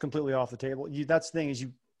 That's completely off the table. That's the thing is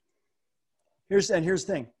here's the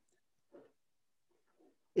thing.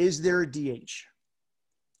 Is there a DH?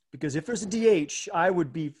 Because if there's a DH, I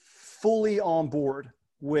would be fully on board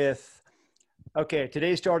with, okay,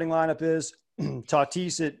 today's starting lineup is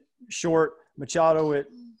Tatis at short, Machado at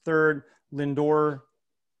third, Lindor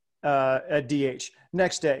at DH.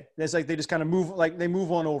 Next day, it's like they just kind of move, like they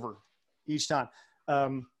move on over each time.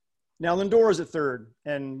 Now Lindor is at third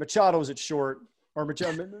and Machado is at short, or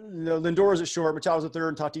Lindor is at short, Machado's at third,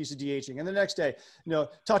 and Tatis is DHing. And the next day,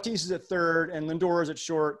 Tatis is at third and Lindor is at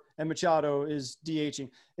short and Machado is DHing.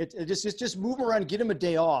 It's just move them around, get him a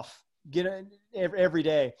day off, get it every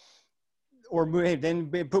day, or then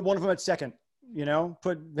put one of them at second.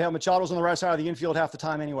 Machado's on the right side of the infield half the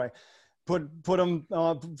time anyway. Put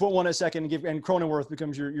one at second and Cronenworth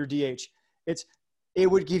becomes your DH. It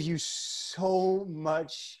would give you so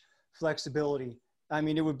much flexibility. I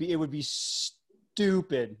mean, it would be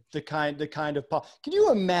stupid the kind of can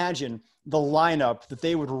you imagine the lineup that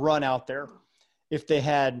they would run out there if they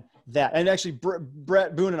had that? And actually,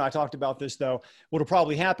 Brett Boone and I talked about this though. What'll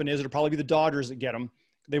probably happen is it'll probably be the Dodgers that get them.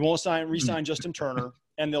 They won't re-sign Justin Turner,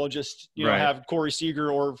 and they'll just have Corey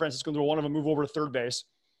Seager or Francisco Lindor, one of them move over to third base.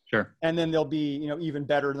 Sure. And then they'll be even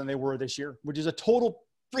better than they were this year, which is a total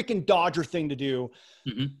freaking Dodger thing to do,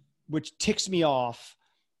 which ticks me off.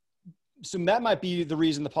 So that might be the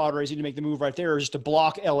reason the Padres need to make the move right there, is just to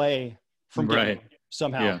block LA from getting them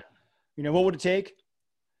somehow. Yeah. What would it take?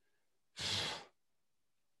 A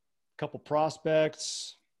couple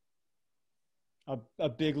prospects, a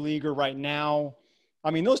big leaguer right now.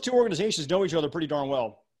 I mean, those two organizations know each other pretty darn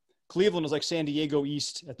well. Cleveland is like San Diego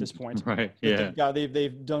East at this point. Right. Yeah.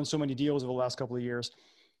 They've done so many deals over the last couple of years.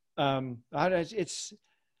 I'm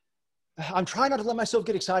trying not to let myself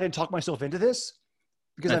get excited and talk myself into this,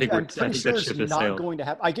 because I'm pretty sure it's not going to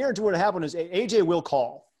happen. I guarantee what will happen is AJ will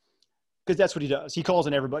call, because that's what he does. He calls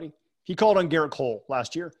on everybody. He called on Garrett Cole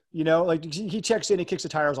last year. He checks in and kicks the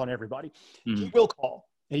tires on everybody. He will call,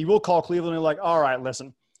 and he will call Cleveland and like, all right,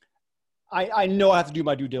 listen, I know I have to do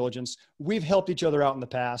my due diligence. We've helped each other out in the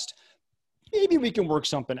past. Maybe we can work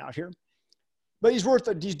something out here. But he's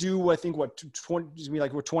due, I think,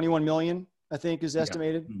 21 million, I think, is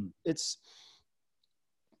estimated. Yeah. Mm-hmm.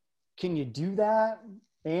 Can you do that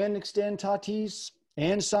and extend Tatis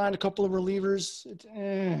and sign a couple of relievers?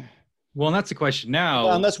 Well, and that's the question now.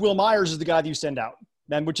 Unless Will Myers is the guy that you send out.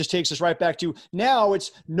 Then, which just takes us right back to now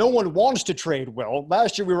it's no one wants to trade Will.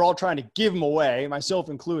 Last year we were all trying to give him away, myself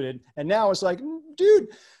included. And now it's like, dude,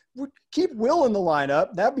 keep Will in the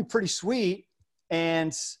lineup. That'd be pretty sweet.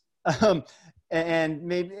 And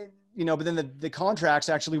maybe, but then the contracts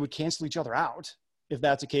actually would cancel each other out if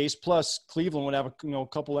that's the case. Plus Cleveland would have a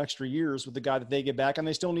couple extra years with the guy that they get back, and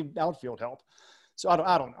they still need outfield help. So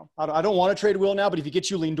I don't know. I don't want to trade Will now, but if you get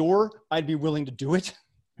you Lindor, I'd be willing to do it.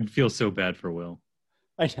 It feels so bad for Will.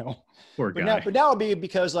 I know. Poor guy. But now it'd be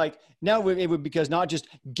because it would because not just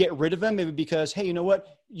get rid of him. It would be because, hey, you know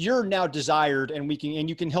what? You're now desired, and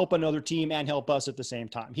you can help another team and help us at the same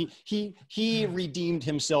time. He redeemed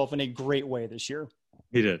himself in a great way this year.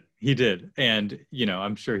 He did. And,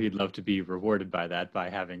 I'm sure he'd love to be rewarded by that,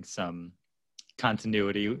 by having some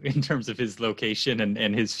continuity in terms of his location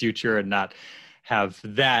and his future, and not have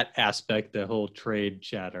that aspect, the whole trade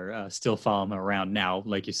chatter, still follow him around now,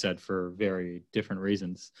 like you said, for very different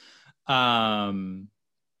reasons. Anything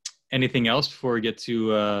else before we get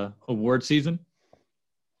to award season?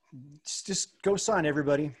 Just go sign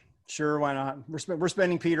everybody. Sure, why not? We're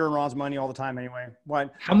spending Peter and Ron's money all the time anyway. Why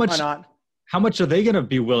not? How much are they going to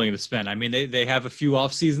be willing to spend? I mean, they have a few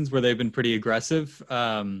off seasons where they've been pretty aggressive.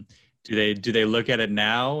 Do they look at it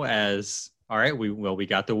now as, all right, we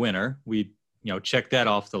got the winner. We check that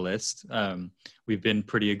off the list. We've been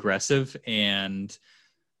pretty aggressive, and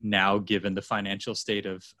now, given the financial state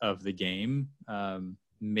of the game,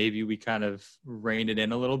 maybe we kind of rein it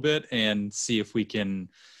in a little bit and see if we can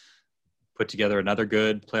put together another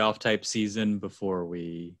good playoff type season before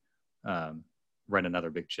we write another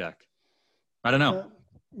big check. I don't know.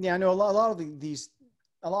 I know a lot of these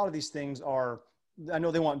things are. I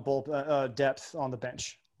know they want both depth on the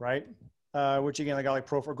bench, right? Which again, a guy like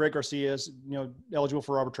Greg Garcia is, eligible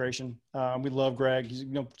for arbitration. We love Greg. He's,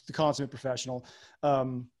 the consummate professional.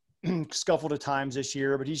 Scuffled at times this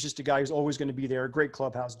year, but he's just a guy who's always going to be there. Great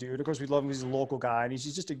clubhouse dude. Of course, we love him. He's a local guy, and he's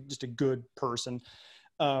just a good person.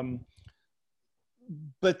 But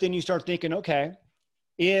then you start thinking, okay,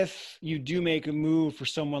 if you do make a move for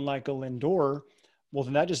someone like a Lindor, well,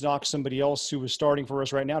 then that just knocks somebody else who is starting for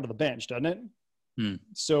us right now to the bench, doesn't it?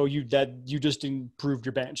 So you just improved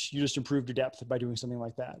your bench. You just improved your depth by doing something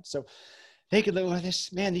like that. So They could look at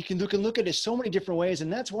this, man. You can look at it so many different ways,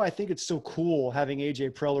 and that's why I think it's so cool having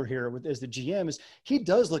AJ Preller here as the GM. Is he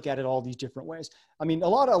does look at it all these different ways. I mean, a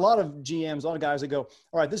lot of GMs, a lot of guys that go,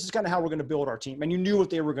 all right, this is kind of how we're going to build our team, and you knew what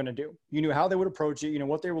they were going to do. You knew how they would approach it. You know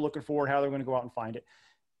what they were looking for, and how they were going to go out and find it.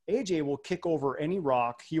 AJ will kick over any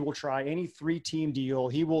rock. He will try any 3-team deal.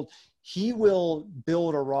 He will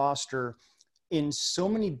build a roster in so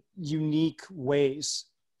many unique ways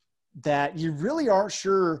that you really aren't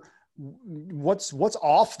sure what's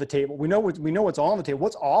off the table. We know what's on the table.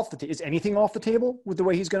 What's off the table? Is anything off the table with the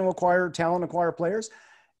way he's going to acquire talent, acquire players?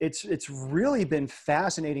 It's really been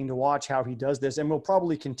fascinating to watch how he does this, and will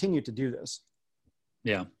probably continue to do this.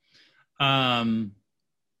 Yeah.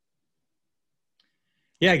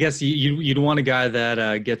 Yeah, I guess you'd want a guy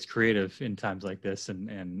that gets creative in times like this,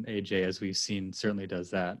 and AJ, as we've seen, certainly does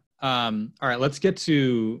that. All right, let's get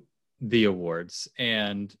to the awards.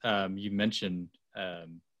 And you mentioned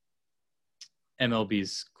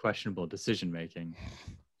MLB's questionable decision making.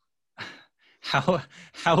 How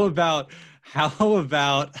about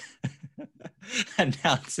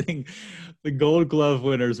announcing the Gold Glove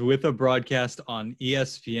winners with a broadcast on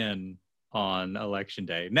ESPN on Election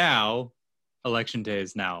Day? Now, Election Day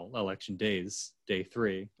is now Election Days, day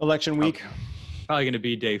 3. Election week. Probably going to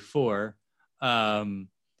be day 4.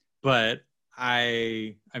 But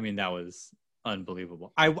I mean, that was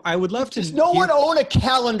unbelievable. I would love to. Does no one own a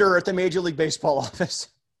calendar at the Major League Baseball office?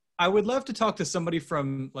 I would love to talk to somebody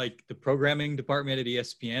from like the programming department at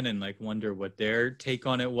ESPN and like wonder what their take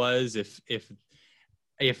on it was. If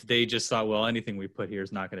they just thought, well, anything we put here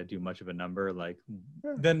is not going to do much of a number, like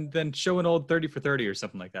then show an old 30 for 30 or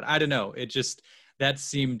something like that. I don't know. That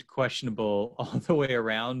seemed questionable all the way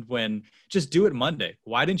around. When just do it Monday.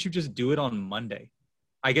 Why didn't you just do it on Monday?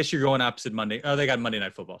 I guess you're going opposite Monday. Oh, they got Monday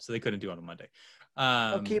Night Football, so they couldn't do it on Monday.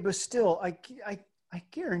 Okay, but still, I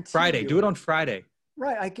guarantee Friday. you, Do it on Friday.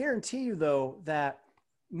 Right. I guarantee you, though, that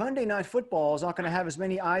Monday Night Football is not going to have as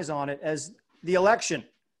many eyes on it as the election.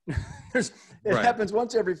 It happens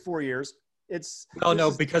once every 4 years.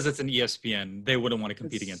 Because it's an ESPN, they wouldn't want to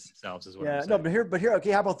compete against themselves as well. Yeah, no, but here,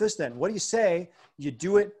 okay, how about this then? What do you say you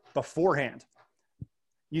do it beforehand?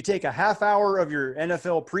 You take a half hour of your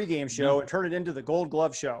NFL pregame show and turn it into the Gold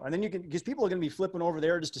Glove show. And then because people are going to be flipping over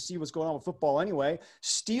there just to see what's going on with football anyway,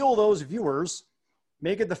 steal those viewers,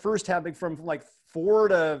 make it the first half from like 4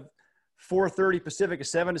 to 4:30 Pacific,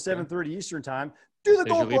 7 to 7:30 Eastern time. Do the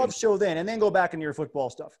Gold Glove show then, and then go back into your football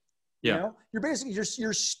stuff. Yeah. You know, you're basically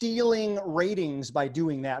you're stealing ratings by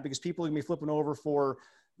doing that, because people are going to be flipping over for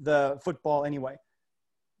the football anyway.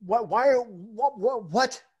 Why? I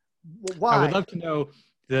would love to know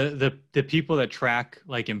the people that track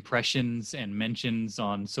like impressions and mentions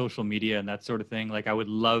on social media and that sort of thing. Like, I would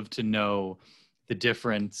love to know the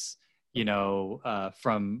difference,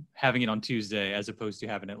 from having it on Tuesday as opposed to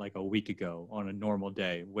having it like a week ago on a normal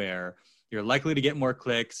day, where you're likely to get more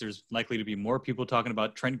clicks. There's likely to be more people talking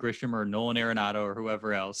about Trent Grisham or Nolan Arenado or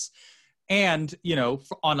whoever else. And,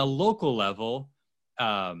 on a local level,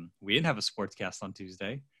 we didn't have a sportscast on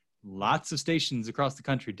Tuesday. Lots of stations across the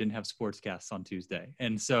country didn't have sportscasts on Tuesday.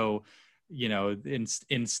 And so,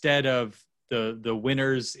 instead of the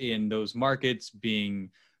winners in those markets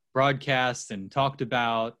being broadcast and talked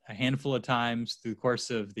about a handful of times through the course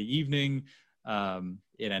of the evening,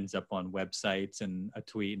 it ends up on websites and a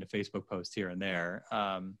tweet and a Facebook post here and there.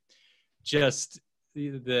 Just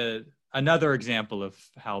another example of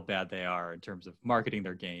how bad they are in terms of marketing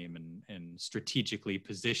their game and strategically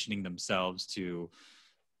positioning themselves to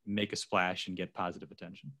make a splash and get positive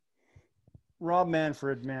attention. Rob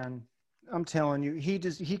Manfred, man, I'm telling you, he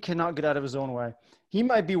cannot get out of his own way. He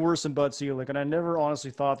might be worse than Bud Selig, and I never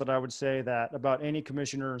honestly thought that I would say that about any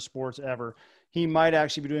commissioner in sports ever. He might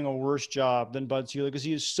actually be doing a worse job than Bud Selig, because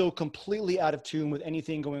he is so completely out of tune with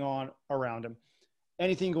anything going on around him,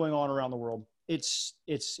 anything going on around the world. It's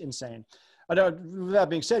insane. With that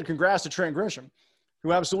being said, congrats to Trent Grisham,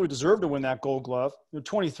 who absolutely deserved to win that Gold Glove. A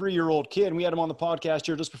 23-year-old kid, and we had him on the podcast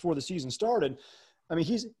here just before the season started. I mean,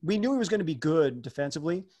 we knew he was going to be good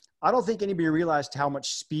defensively. I don't think anybody realized how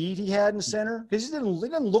much speed he had in center, because he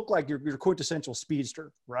didn't look like your quintessential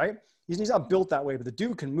speedster, right? He's not built that way, but the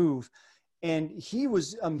dude can move. And he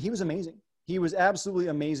was amazing. He was absolutely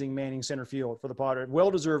amazing manning center field for the Padres.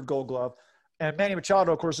 Well-deserved Gold Glove. And Manny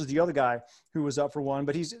Machado, of course, is the other guy who was up for one.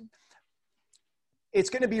 But it's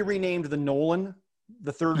going to be renamed the Nolan,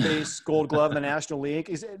 the third base Gold Glove in the National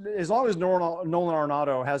League. As long as Nolan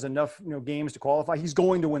Arenado has enough games to qualify, he's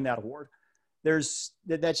going to win that award. That's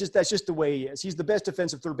just the way he is. He's the best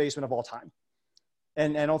defensive third baseman of all time.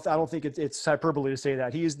 And I don't think it's hyperbole to say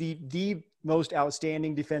that. He is the most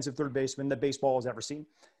outstanding defensive third baseman that baseball has ever seen.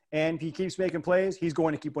 And if he keeps making plays, he's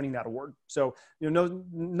going to keep winning that award. So,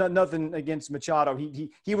 nothing against Machado.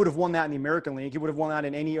 He would have won that in the American League. He would have won that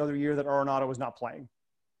in any other year that Arenado was not playing.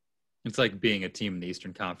 It's like being a team in the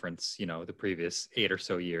Eastern Conference, the previous 8 or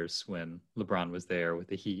so years when LeBron was there with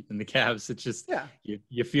the Heat and the Cavs. It's just,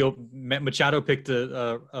 you feel Machado picked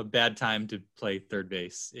a bad time to play third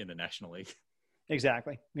base in the National League.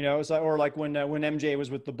 Exactly. It's like, or like when MJ was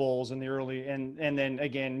with the Bulls in the early and then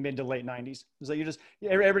again mid to late 90s. It's like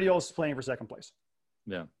everybody else is playing for second place.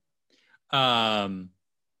 Yeah.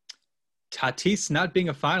 Tatis not being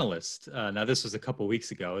a finalist. Now this was a couple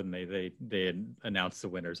weeks ago, and they had announced the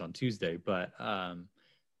winners on Tuesday, but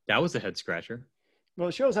that was a head scratcher. Well,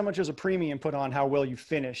 it shows how much there's a premium put on how well you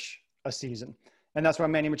finish a season, and that's why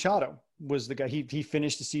Manny Machado was the guy. He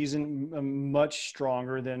finished the season much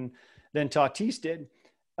stronger than Tatis did.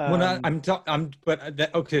 Okay,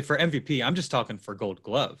 for MVP, I'm just talking for Gold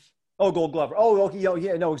Glove. Oh, Gold Glove. Oh, okay,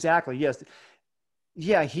 yeah, no, exactly, yes,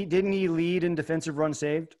 yeah. He lead in defensive runs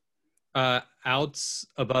saved. Outs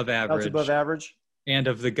above average. And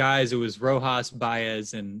of the guys, it was Rojas,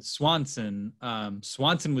 Baez, and Swanson.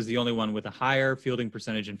 Swanson was the only one with a higher fielding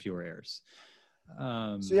percentage and fewer errors.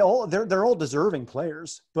 So they're all deserving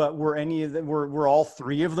players, but were all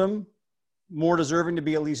three of them more deserving to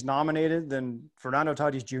be at least nominated than Fernando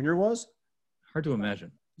Tatis Jr. was? Hard to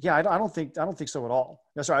imagine. Yeah, I don't think so at all.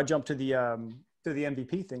 No, sorry, I jumped to the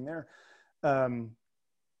MVP thing there.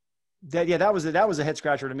 That was a head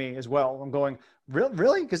scratcher to me as well. I'm going,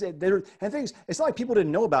 really? Because it's not like people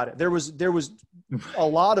didn't know about it. There was a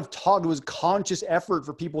lot of talk. It was conscious effort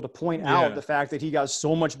for people to point out the fact that he got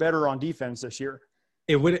so much better on defense this year.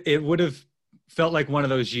 It would have felt like one of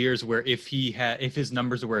those years where if his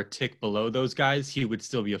numbers were a tick below those guys, he would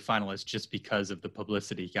still be a finalist just because of the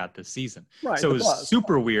publicity he got this season. Right. So it was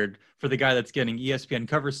super weird for the guy that's getting ESPN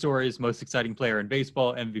cover stories, most exciting player in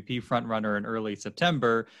baseball, MVP front runner in early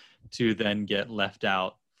September, to then get left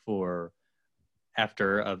out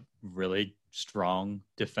after a really strong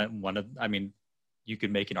defense. You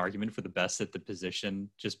could make an argument for the best at the position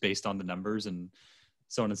just based on the numbers and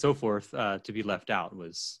so on and so forth. To be left out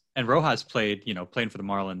and Rojas playing for the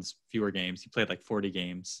Marlins fewer games. He played like 40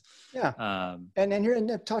 games. Yeah. And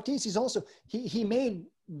Tatis, he's also, he made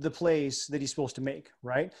the plays that he's supposed to make,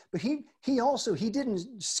 right? But he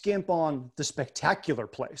didn't skimp on the spectacular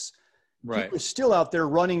plays. Right. He was still out there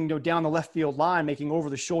running down the left field line, making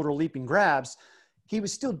over the shoulder leaping grabs. He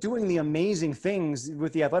was still doing the amazing things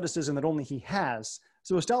with the athleticism that only he has.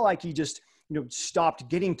 So it's not like he just, stopped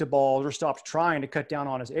getting to balls or stopped trying to cut down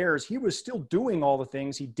on his errors. He was still doing all the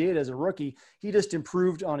things he did as a rookie. He just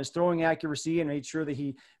improved on his throwing accuracy and made sure that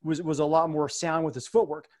he was a lot more sound with his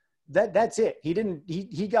footwork. That's it.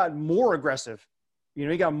 He got more aggressive.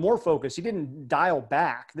 He got more focused. He didn't dial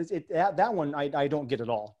back. That one I don't get at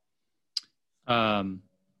all.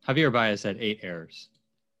 Javier Baez had 8 errors,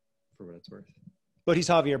 for what it's worth. But he's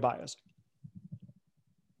Javier Baez.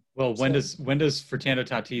 Well, when does Fernando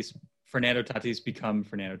Tatis become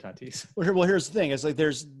Fernando Tatis? Well, here's the thing: it's like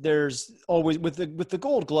there's always with the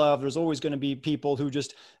Gold Glove, there's always going to be people who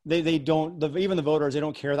just they don't even the voters, they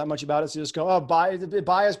don't care that much about it. So just go,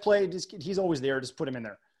 Baez played, he's always there, just put him in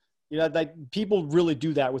there. Like people really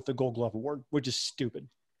do that with the Gold Glove award, which is stupid.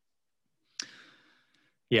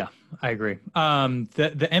 Yeah, I agree.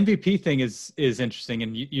 The MVP thing is interesting,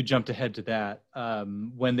 and you jumped ahead to that.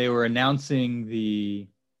 When they were announcing the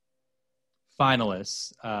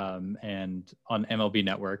finalists and on MLB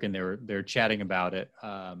Network, and they're chatting about it,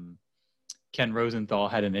 Ken Rosenthal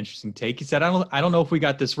had an interesting take. He said, I don't know if we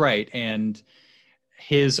got this right. And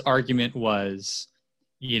his argument was,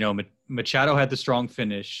 Machado had the strong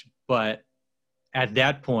finish, but at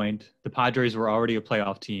that point, the Padres were already a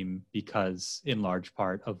playoff team because in large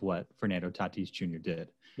part of what Fernando Tatis Jr.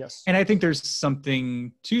 did. Yes. And I think there's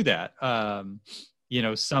something to that.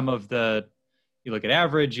 Some of you look at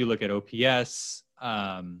average, you look at OPS,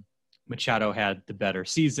 Machado had the better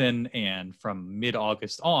season and from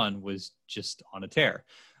mid-August on was just on a tear.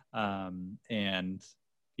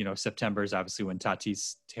 September is obviously when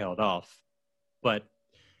Tatis tailed off, but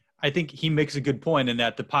I think he makes a good point in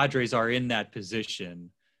that the Padres are in that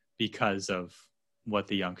position because of what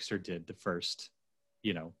the youngster did the first,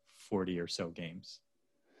 40 or so games.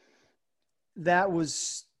 That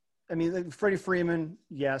was, Freddie Freeman,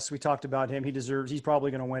 yes, we talked about him. He's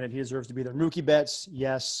probably going to win it. He deserves to be there. Mookie Betts,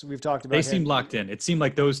 yes, we've talked about him. They seemed locked in. It seemed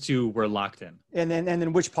like those two were locked in. And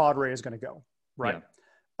then which Padre is going to go, right?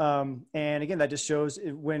 Yeah. And again, that just shows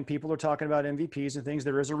when people are talking about MVPs and things,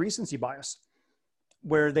 there is a recency bias.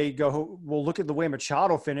 where they go, well, look at the way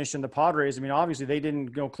Machado finished in the Padres. I mean, obviously they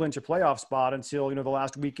didn't clinch a playoff spot until, the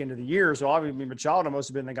last weekend of the year. So obviously Machado must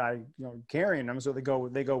have been the guy, carrying them. So they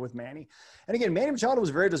go with Manny. And again, Manny Machado was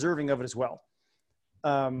very deserving of it as well.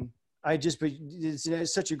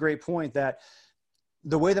 It's such a great point that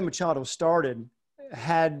the way that Machado started,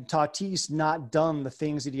 had Tatis not done the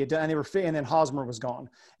things that he had done, and then Hosmer was gone,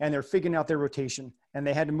 and they're figuring out their rotation, and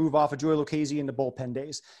they had to move off of Joey Lucchesi in the bullpen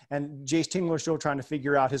days, and Jace Tingler still trying to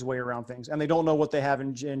figure out his way around things, and they don't know what they have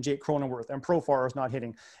in Jake Cronenworth, and Profar is not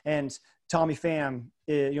hitting, and Tommy Pham,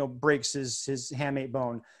 breaks his hamate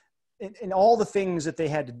bone, and all the things that they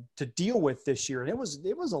had to deal with this year. And it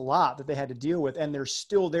was a lot that they had to deal with, and they're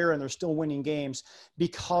still there, and they're still winning games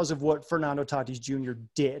because of what Fernando Tatis Jr.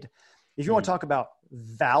 did. If you want to talk about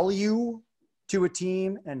value to a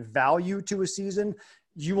team and value to a season,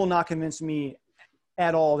 you will not convince me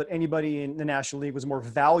at all that anybody in the National League was more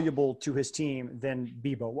valuable to his team than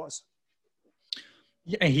Bibo was.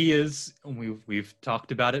 Yeah, he is. We've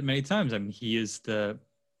talked about it many times. I mean, he is the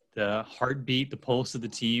heartbeat, the pulse of the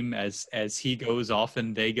team. As he goes,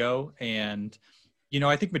 often they go. And,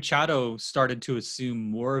 I think Machado started to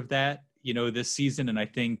assume more of that, this season. And I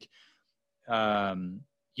think,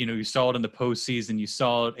 you saw it in the postseason. You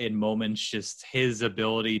saw it in moments, just his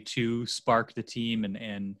ability to spark the team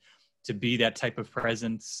and to be that type of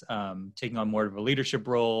presence, taking on more of a leadership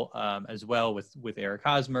role as well with Eric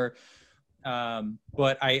Hosmer.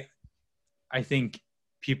 But I think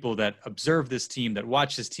people that observe this team, that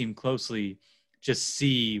watch this team closely, just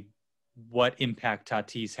see what impact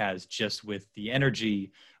Tatis has just with the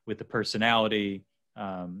energy, with the personality,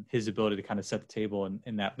 his ability to kind of set the table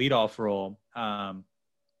in that leadoff role.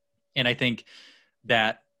 And I think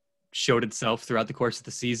that showed itself throughout the course of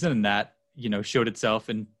the season, and that, showed itself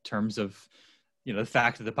in terms of, the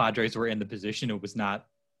fact that the Padres were in the position. It was not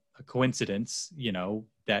a coincidence,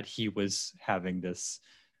 that he was having this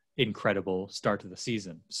incredible start to the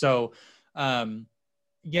season. So, I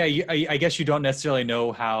guess you don't necessarily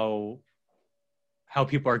know how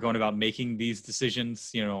people are going about making these decisions.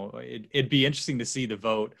 It'd be interesting to see the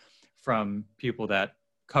vote from people that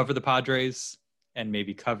cover the Padres and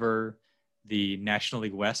maybe cover the National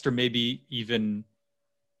League West, or maybe even,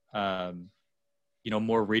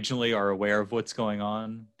 more regionally are aware of what's going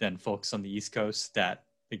on than folks on the East Coast that,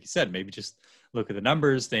 like you said, maybe just look at the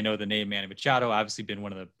numbers. They know the name Manny Machado, obviously been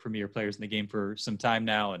one of the premier players in the game for some time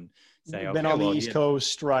now, and say, been on the East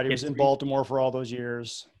Coast, right? He was in Baltimore for all those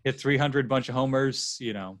years. Hit 300, bunch of homers.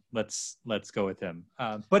 Let's go with him.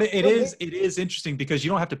 But it is interesting because you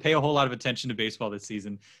don't have to pay a whole lot of attention to baseball this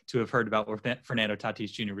season to have heard about what Fernando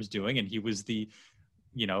Tatis Jr. was doing, and he was the,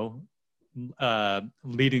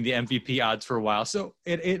 leading the MVP odds for a while. So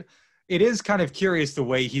it is kind of curious the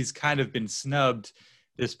way he's kind of been snubbed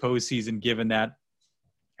this postseason, given that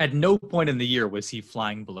at no point in the year was he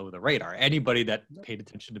flying below the radar. Anybody that paid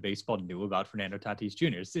attention to baseball knew about Fernando Tatis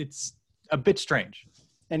Jr. It's a bit strange.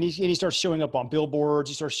 And he starts showing up on billboards.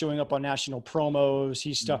 He starts showing up on national promos.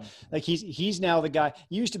 He's now the guy.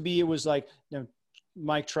 Used to be, it was like,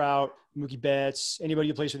 Mike Trout, Mookie Betts, anybody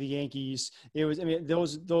who plays for the Yankees. It was,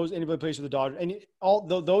 those anybody who plays for the Dodgers, and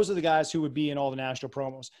those are the guys who would be in all the national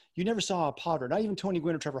promos. You never saw a Padre, not even Tony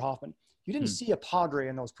Gwynn or Trevor Hoffman. You didn't see a Padre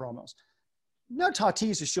in those promos. Now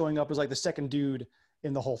Tatis is showing up as like the second dude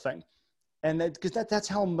in the whole thing. And that's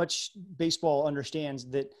how much baseball understands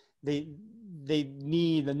that they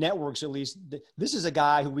need, the networks at least. This is a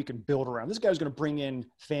guy who we can build around. This guy's going to bring in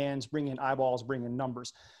fans, bring in eyeballs, bring in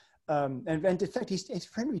numbers. And in fact, he's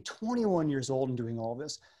going to be 21 years old and doing all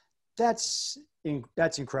this. That's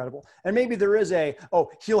incredible. And maybe there is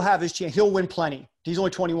he'll have his chance. He'll win plenty. He's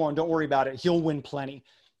only 21. Don't worry about it. He'll win plenty,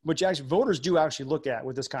 which actually voters do actually look at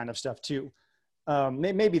with this kind of stuff too.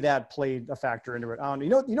 Maybe that played a factor into it. I don't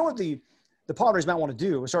know. You know what the Padres might want to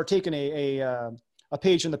do is start taking a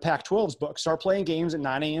page from the Pac-12's book, start playing games at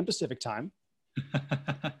 9 a.m. Pacific time.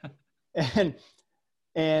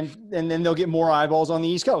 and then they'll get more eyeballs on the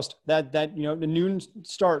East Coast. That the noon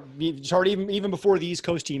start even before the East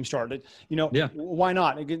Coast team started. Why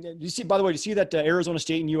not? You see, by the way, do you see that Arizona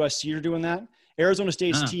State and USC are doing that? Arizona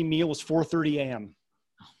State's team meal was 4:30 a.m.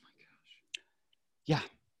 Oh my gosh. Yeah,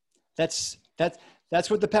 that's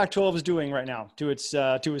what the Pac-12 is doing right now to its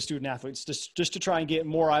student athletes, just to try and get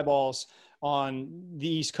more eyeballs on the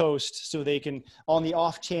East Coast, so they can, on the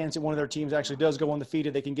off chance that one of their teams actually does go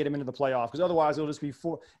undefeated, they can get them into the playoff. Because otherwise,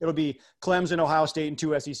 it'll be Clemson, Ohio State, and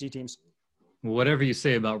 2 SEC teams. Whatever you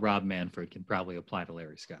say about Rob Manfred can probably apply to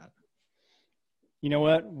Larry Scott. You know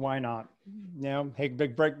what? Why not? Hey,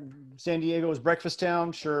 San Diego is breakfast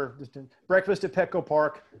town. Sure, breakfast at Petco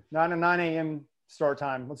Park, 9 a.m. start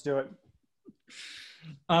time. Let's do it.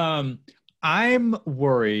 I'm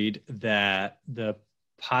worried that the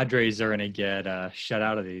Padres are going to get shut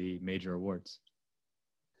out of the major awards.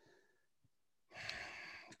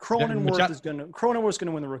 Cronenworth's going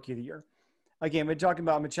to win the Rookie of the Year. Again, we're talking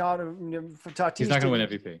about Machado. Tatis He's not going to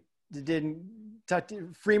win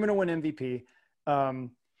MVP. Freeman will win MVP.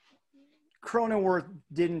 Cronenworth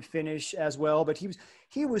didn't finish as well, but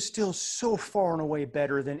he was still so far and away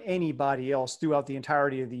better than anybody else throughout the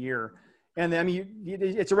entirety of the year. And I mean,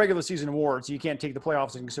 it's a regular season award, so you can't take the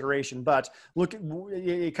playoffs into consideration. But look,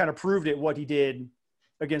 it kind of proved it what he did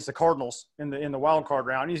against the Cardinals in the wild card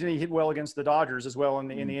round. He hit well against the Dodgers as well in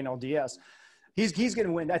the NLDS. He's going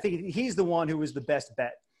to win. I think he's the one who was the best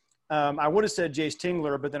bet. I would have said Jace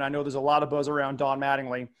Tingler, but then I know there's a lot of buzz around Don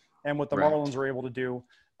Mattingly and what the Marlins are able to do.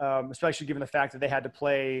 Especially given the fact that they had to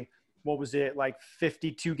play, what was it, like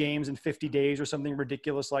 52 games in 50 days or something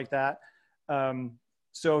ridiculous like that.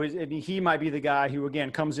 So he might be the guy who,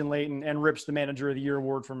 again, comes in late and rips the Manager of the Year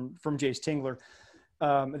award from Jace Tingler.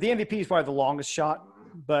 The MVP is probably the longest shot,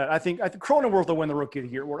 but I think Cronenworth will win the Rookie of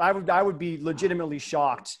the Year award. I would be legitimately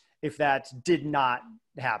shocked if that did not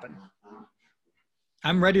happen.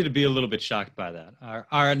 I'm ready to be a little bit shocked by that.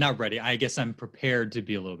 Or not ready. I guess I'm prepared to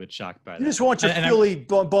be a little bit shocked by that. You just want your Philly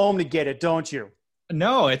Bohm to get it, don't you?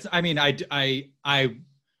 No, it's not that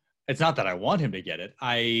I want him to get it.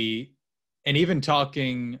 And even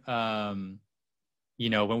talking, when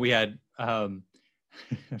we had playing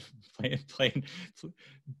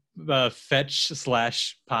fetch /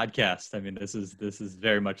 podcast. I mean, this is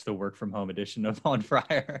very much the work from home edition of On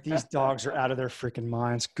Fryer. These dogs are out of their freaking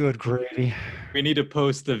minds. Good gravy. We need to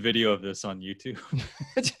post the video of this on YouTube.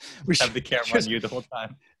 We have the camera on you the whole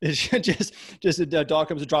time. It's just a dog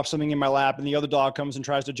comes to drop something in my lap, and the other dog comes and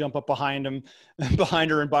tries to jump up behind her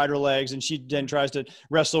and bite her legs, and she then tries to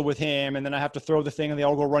wrestle with him, and then I have to throw the thing, and they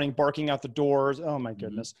all go running, barking out the doors. Oh my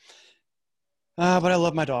goodness. But I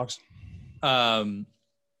love my dogs.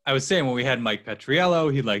 I was saying when we had Mike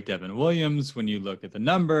Petriello, he liked Devin Williams. When you look at the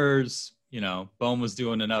numbers, Bohm was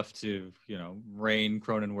doing enough to, rein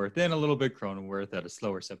Cronenworth in a little bit. Cronenworth at a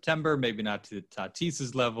slower September, maybe not to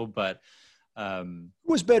Tatis's level, but who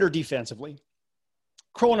was better defensively?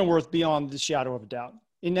 Cronenworth beyond the shadow of a doubt.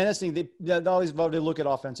 And that's the thing, they look at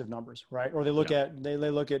offensive numbers, right? Or they look at they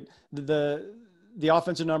look at the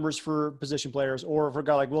offensive numbers for position players, or for a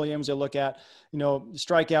guy like Williams, they look at,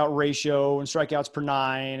 strikeout ratio and strikeouts per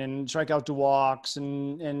 9 and strikeout to walks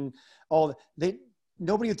and all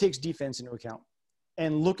nobody takes defense into account.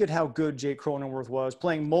 And look at how good Jake Cronenworth was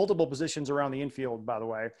playing multiple positions around the infield, by the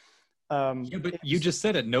way. But you just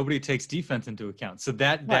said it. Nobody takes defense into account. So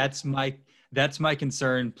that's my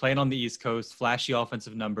concern. Playing on the East Coast, flashy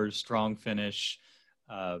offensive numbers, strong finish.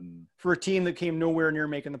 For a team that came nowhere near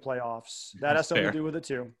making the playoffs, that has something to do with it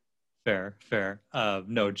too. Fair.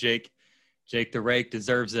 No, Jake the Rake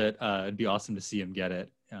deserves it. It'd be awesome to see him get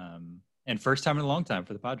it. And first time in a long time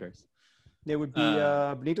for the Padres. It would be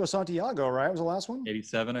Benito Santiago, right? Was the last one?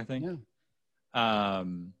 87, I think. Yeah.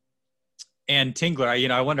 And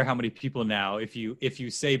Tingler, I wonder how many people now, if you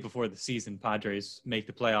say before the season Padres make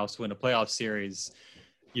the playoffs, win a playoff series,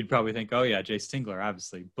 you'd probably think, oh yeah, Jace Tingler,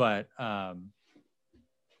 obviously. But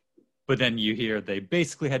then you hear they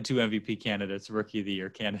basically had 2 MVP candidates, Rookie of the Year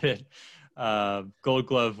candidate, Gold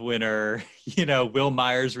Glove winner, Will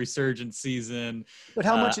Myers resurgent season. But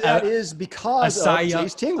how much of that is because of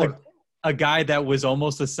Jace Tingler? A guy that was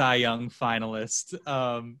almost a Cy Young finalist.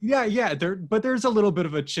 But there's a little bit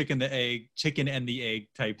of a chicken and the egg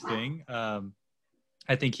type thing.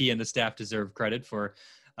 I think he and the staff deserve credit for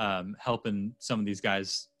helping some of these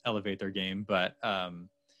guys elevate their game. But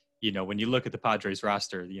when you look at the Padres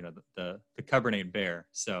roster, the cupboard ain't bare.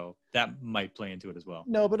 So that might play into it as well.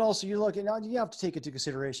 No, but also you have to take into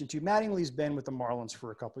consideration too. Mattingly's been with the Marlins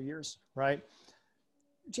for a couple of years, right?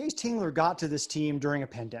 Jace Tingler got to this team during a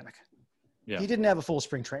pandemic. Yeah. He didn't have a full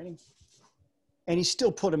spring training, and he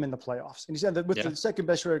still put him in the playoffs. And he said that with the second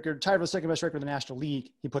best record, tied for the second best record in the National League,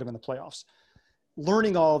 he put him in the playoffs.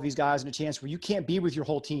 Learning all of these guys in a chance where you can't be with your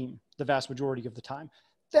whole team the vast majority of the time.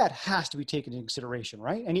 That has to be taken into consideration,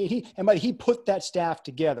 right? And he put that staff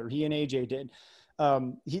together. He and AJ did.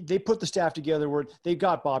 They put the staff together where they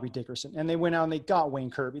got Bobby Dickerson, and they went out and they got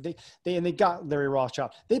Wayne Kirby. They got Larry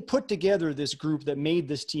Rothschild. They put together this group that made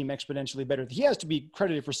this team exponentially better. He has to be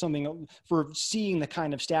credited for seeing the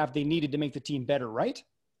kind of staff they needed to make the team better, right?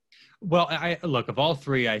 Well, look, of all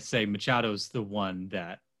 3, I say Machado's the one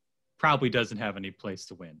that probably doesn't have any place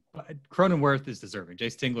to win. Cronenworth is deserving.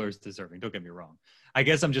 Jace Tingler is deserving. Don't get me wrong. I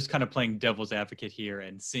guess I'm just kind of playing devil's advocate here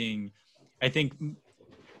and seeing, I think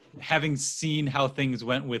having seen how things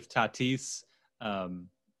went with Tatis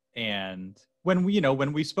and when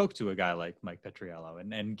we spoke to a guy like Mike Petriello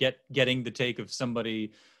and getting the take of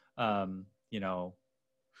somebody, who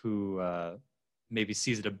maybe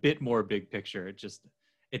sees it a bit more big picture,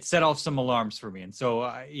 it set off some alarms for me. And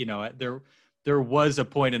so there was a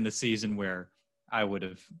point in the season where I would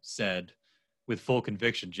have said with full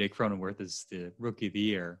conviction, Jake Cronenworth is the rookie of the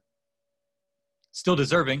year. Still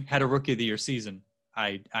deserving, had a rookie of the year season.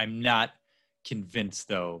 I'm not convinced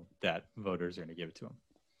though that voters are going to give it to him.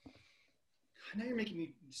 Now you're making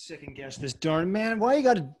me second guess this darn man. Why you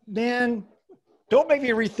gotta, man? Don't make me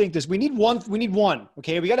rethink this. We need one.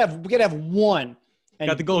 Okay, we gotta have one. And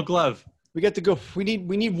got the Gold Glove. We got to go. We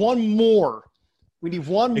need one more. We need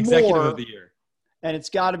one Executive more. of the year. And it's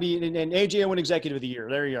got to be an AJ Owen Executive of the Year.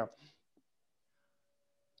 There you go.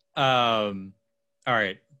 All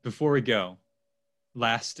right. Before we go,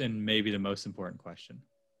 last and maybe the most important question.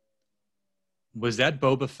 Was that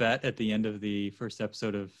Boba Fett at the end of the first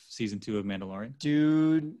episode of season 2 of Mandalorian?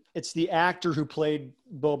 Dude, it's the actor who played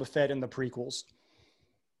Boba Fett in the prequels.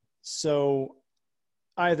 So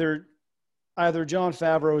either Jon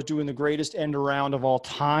Favreau is doing the greatest end around of all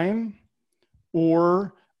time,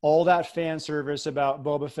 or all that fan service about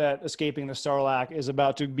Boba Fett escaping the Sarlacc is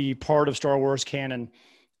about to be part of Star Wars canon.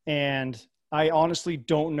 And I honestly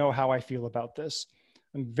don't know how I feel about this.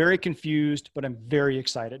 I'm very confused, but I'm very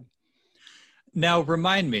excited. Now,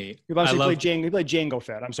 remind me. He played Jango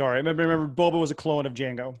Fett. I'm sorry. I remember Boba was a clone of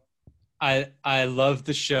Jango. I love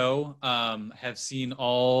the show. Have seen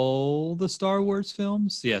all the Star Wars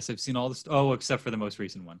films. Yes, I've seen all except for the most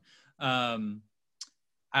recent one. But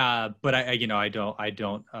I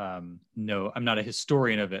don't know. I'm not a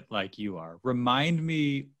historian of it like you are. Remind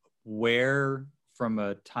me where, from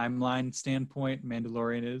a timeline standpoint,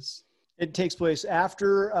 Mandalorian is. It takes place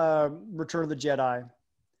after Return of the Jedi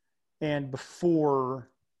and before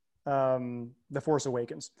The Force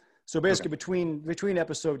Awakens. So basically between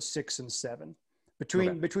episodes 6 and 7,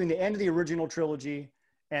 between the end of the original trilogy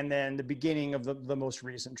and then the beginning of the most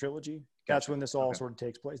recent trilogy. That's when this all sort of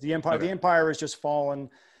takes place. The Empire is just fallen,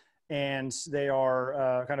 and they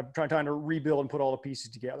are kind of trying to rebuild and put all the pieces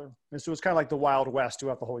together. And so it's kind of like the Wild West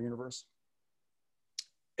throughout the whole universe.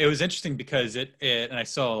 It was interesting because and I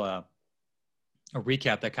saw a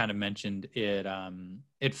recap that kind of mentioned it.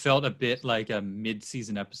 It felt a bit like a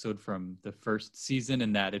mid-season episode from the first season,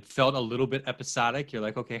 in that it felt a little bit episodic. You're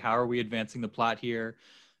like, okay, how are we advancing the plot here?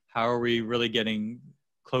 How are we really getting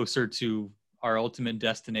closer to our ultimate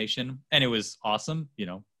destination? And it was awesome,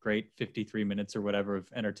 great 53 minutes or whatever of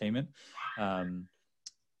entertainment.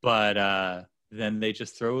 But then they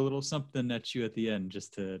just throw a little something at you at the end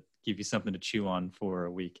just to give you something to chew on for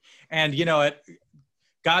a week. And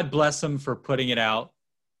God bless them for putting it out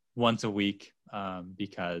once a week,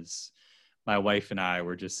 because my wife and I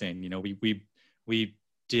were just saying, we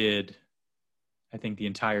did, I think, the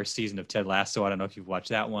entire season of Ted Lasso. I don't know if you've watched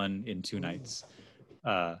that one, in 2 nights.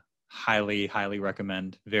 Highly, highly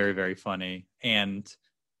recommend. Very, very funny and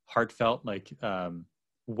heartfelt,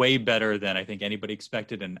 way better than I think anybody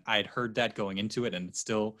expected. And I'd heard that going into it, and it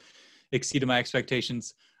still exceeded my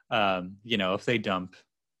expectations. If they dump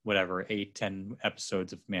 8-10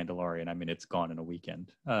 episodes of Mandalorian, I mean, it's gone in a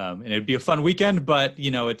weekend. And it'd be a fun weekend, but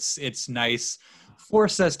it's nice.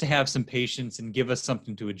 Force us to have some patience and give us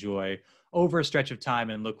something to enjoy over a stretch of time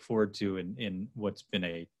and look forward to in what's been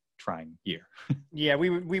a trying year. Yeah,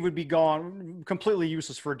 we would be gone, completely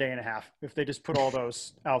useless for a day and a half if they just put all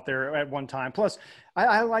those out there at one time. Plus,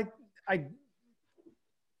 I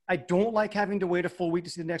don't like having to wait a full week to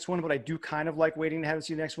see the next one, but I do kind of like waiting to have to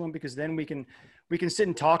see the next one, because then we can sit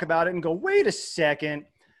and talk about it and go, wait a second.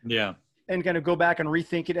 Yeah. And kind of go back and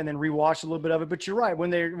rethink it and then rewatch a little bit of it. But you're right.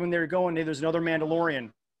 When they're going, hey, there's another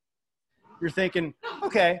Mandalorian, you're thinking,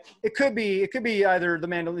 okay, it could be either the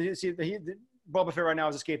Mandalorian. See, Boba Fett right now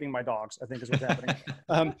is escaping my dogs, I think is what's happening.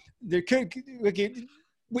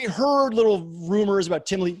 We heard little rumors about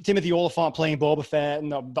Timothy Oliphant playing Boba Fett, and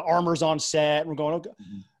the armor's on set. And we're going,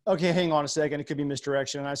 okay, hang on a second. It could be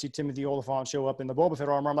misdirection. And I see Timothy Oliphant show up in the Boba Fett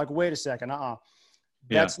armor. I'm like, wait a second.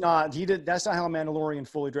 That's not how a Mandalorian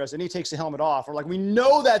fully dressed. And he takes the helmet off. We're like, we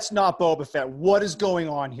know that's not Boba Fett. What is going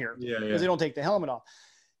on here? Yeah. Because they don't take the helmet off.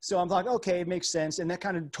 So I'm like, okay, it makes sense. And that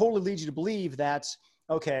kind of totally leads you to believe that,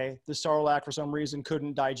 okay, the Sarlacc for some reason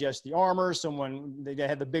couldn't digest the armor. They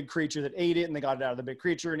had the big creature that ate it, and they got it out of the big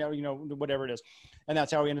creature, and whatever it is. And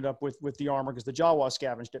that's how we ended up with the armor, because the Jawa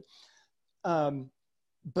scavenged it.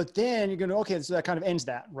 But then you're going to, okay, so that kind of ends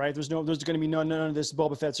that, right? There's going to be none of this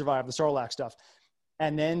Boba Fett survived, the Sarlacc stuff.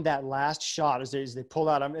 And then that last shot as they pull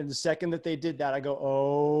out, and the second that they did that, I go,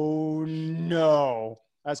 oh no.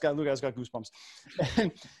 I just got goosebumps.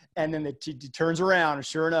 And then he turns around, and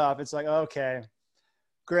sure enough, it's like, okay,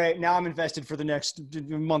 great. Now I'm invested for the next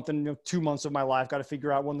month and 2 months of my life. Got to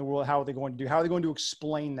figure out what in the world, how are they going to do? How are they going to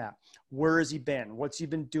explain that? Where has he been? What's he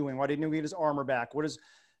been doing? Why didn't he get his armor back? What is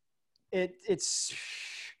it? It's,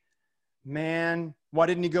 man, why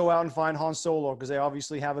didn't he go out and find Han Solo? Because they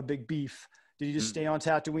obviously have a big beef. Did he just stay on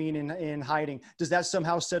Tatooine in hiding? Does that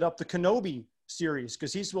somehow set up the Kenobi series?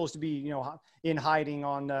 Because he's supposed to be, in hiding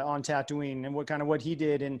on Tatooine, and what he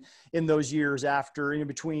did in those years after, in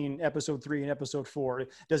between episode 3 and episode 4.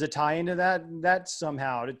 Does it tie into that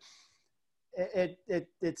somehow?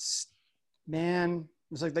 It's, man,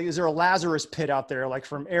 it's like, is there a Lazarus pit out there, like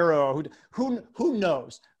from Arrow? Who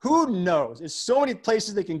knows? Who knows? There's so many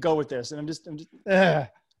places they can go with this, and I'm just.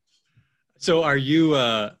 So are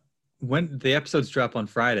you? When the episodes drop on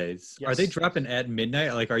Fridays, yes. Are they dropping at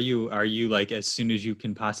midnight? Like, are you like as soon as you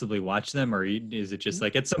can possibly watch them, or is it just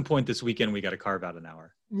like at some point this weekend we got to carve out an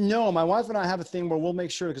hour? No, my wife and I have a thing where we'll make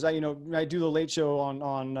sure, because I do the late show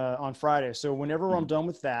on Friday. So whenever I'm done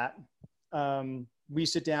with that, we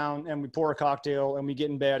sit down and we pour a cocktail and we get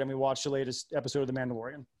in bed and we watch the latest episode of The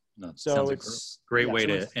Mandalorian. No, so it's a great way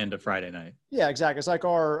to end a Friday night. Yeah, exactly. It's like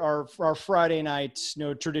our Friday night,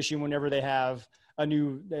 tradition whenever they have a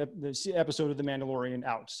new episode of The Mandalorian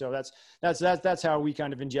out. So that's how we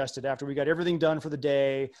kind of ingest it. After we got everything done for the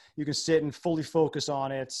day, you can sit and fully focus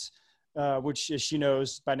on it, which, as she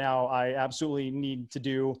knows by now, I absolutely need to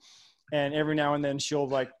do. And every now and then she'll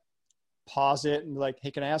like pause it and be like,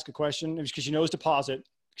 hey, can I ask a question? Because she knows to pause it.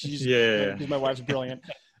 Because my wife's brilliant.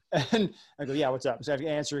 And I go, yeah, what's up? So I have to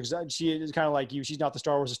answer, because she is kind of like you. She's not the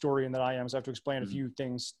Star Wars historian that I am. So I have to explain a few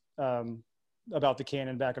things about the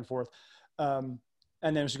canon back and forth.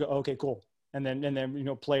 And then she'll go, okay, cool. And then,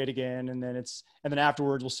 play it again. And then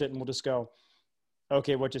afterwards we'll sit and we'll just go,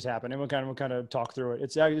 okay, what just happened? And we'll kind of talk through it.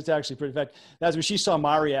 It's actually pretty, in fact, that's when she saw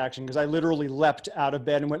my reaction, because I literally leapt out of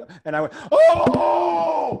bed and I went,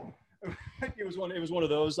 oh! It was one of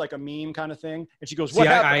those, like a meme kind of thing. And she goes, what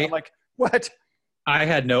happened? I'm like, what? I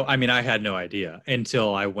had no idea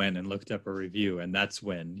until I went and looked up a review. And that's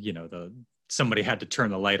when, somebody had to turn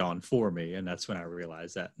the light on for me. And that's when I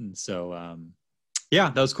realized that. And so, yeah,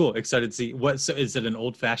 that was cool. Excited to see so is it an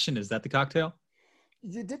old fashioned? Is that the cocktail?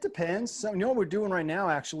 It depends. So, what we're doing right now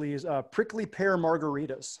actually is prickly pear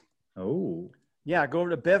margaritas. Oh, yeah. Go over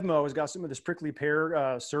to Bevmo. Has got some of this prickly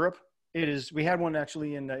pear syrup. It is. We had one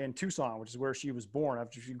actually in Tucson, which is where she was born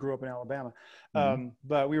after she grew up in Alabama.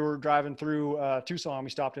 But we were driving through Tucson. We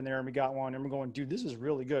stopped in there and we got one, and we're going, dude, this is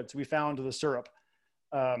really good. So we found the syrup.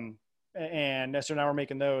 And so now we're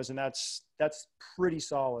making those, and that's pretty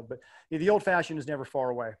solid. But the old fashioned is never far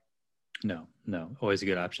away. No, always a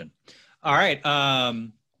good option. All right.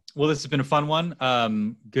 Well, this has been a fun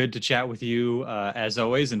one. Good to chat with you as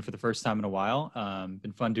always, and for the first time in a while.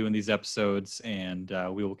 Been fun doing these episodes, and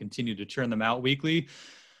we will continue to churn them out weekly.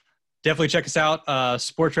 Definitely check us out.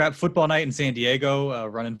 Sports Wrap Football Night in San Diego,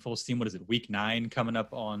 running full steam. What is it? Week 9 coming up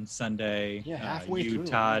on Sunday. Yeah, halfway through.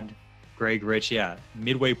 Todd, Greg, Rich,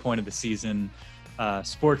 midway point of the season.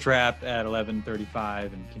 Sports Wrap at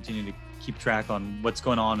 11:35, and continue to keep track on what's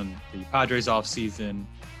going on in the Padres off season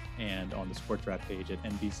and on the Sports Wrap page at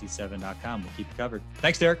NBC7.com. We'll keep you covered.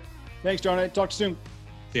 Thanks, Derek. Thanks, John. Talk to you soon.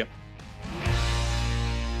 See ya.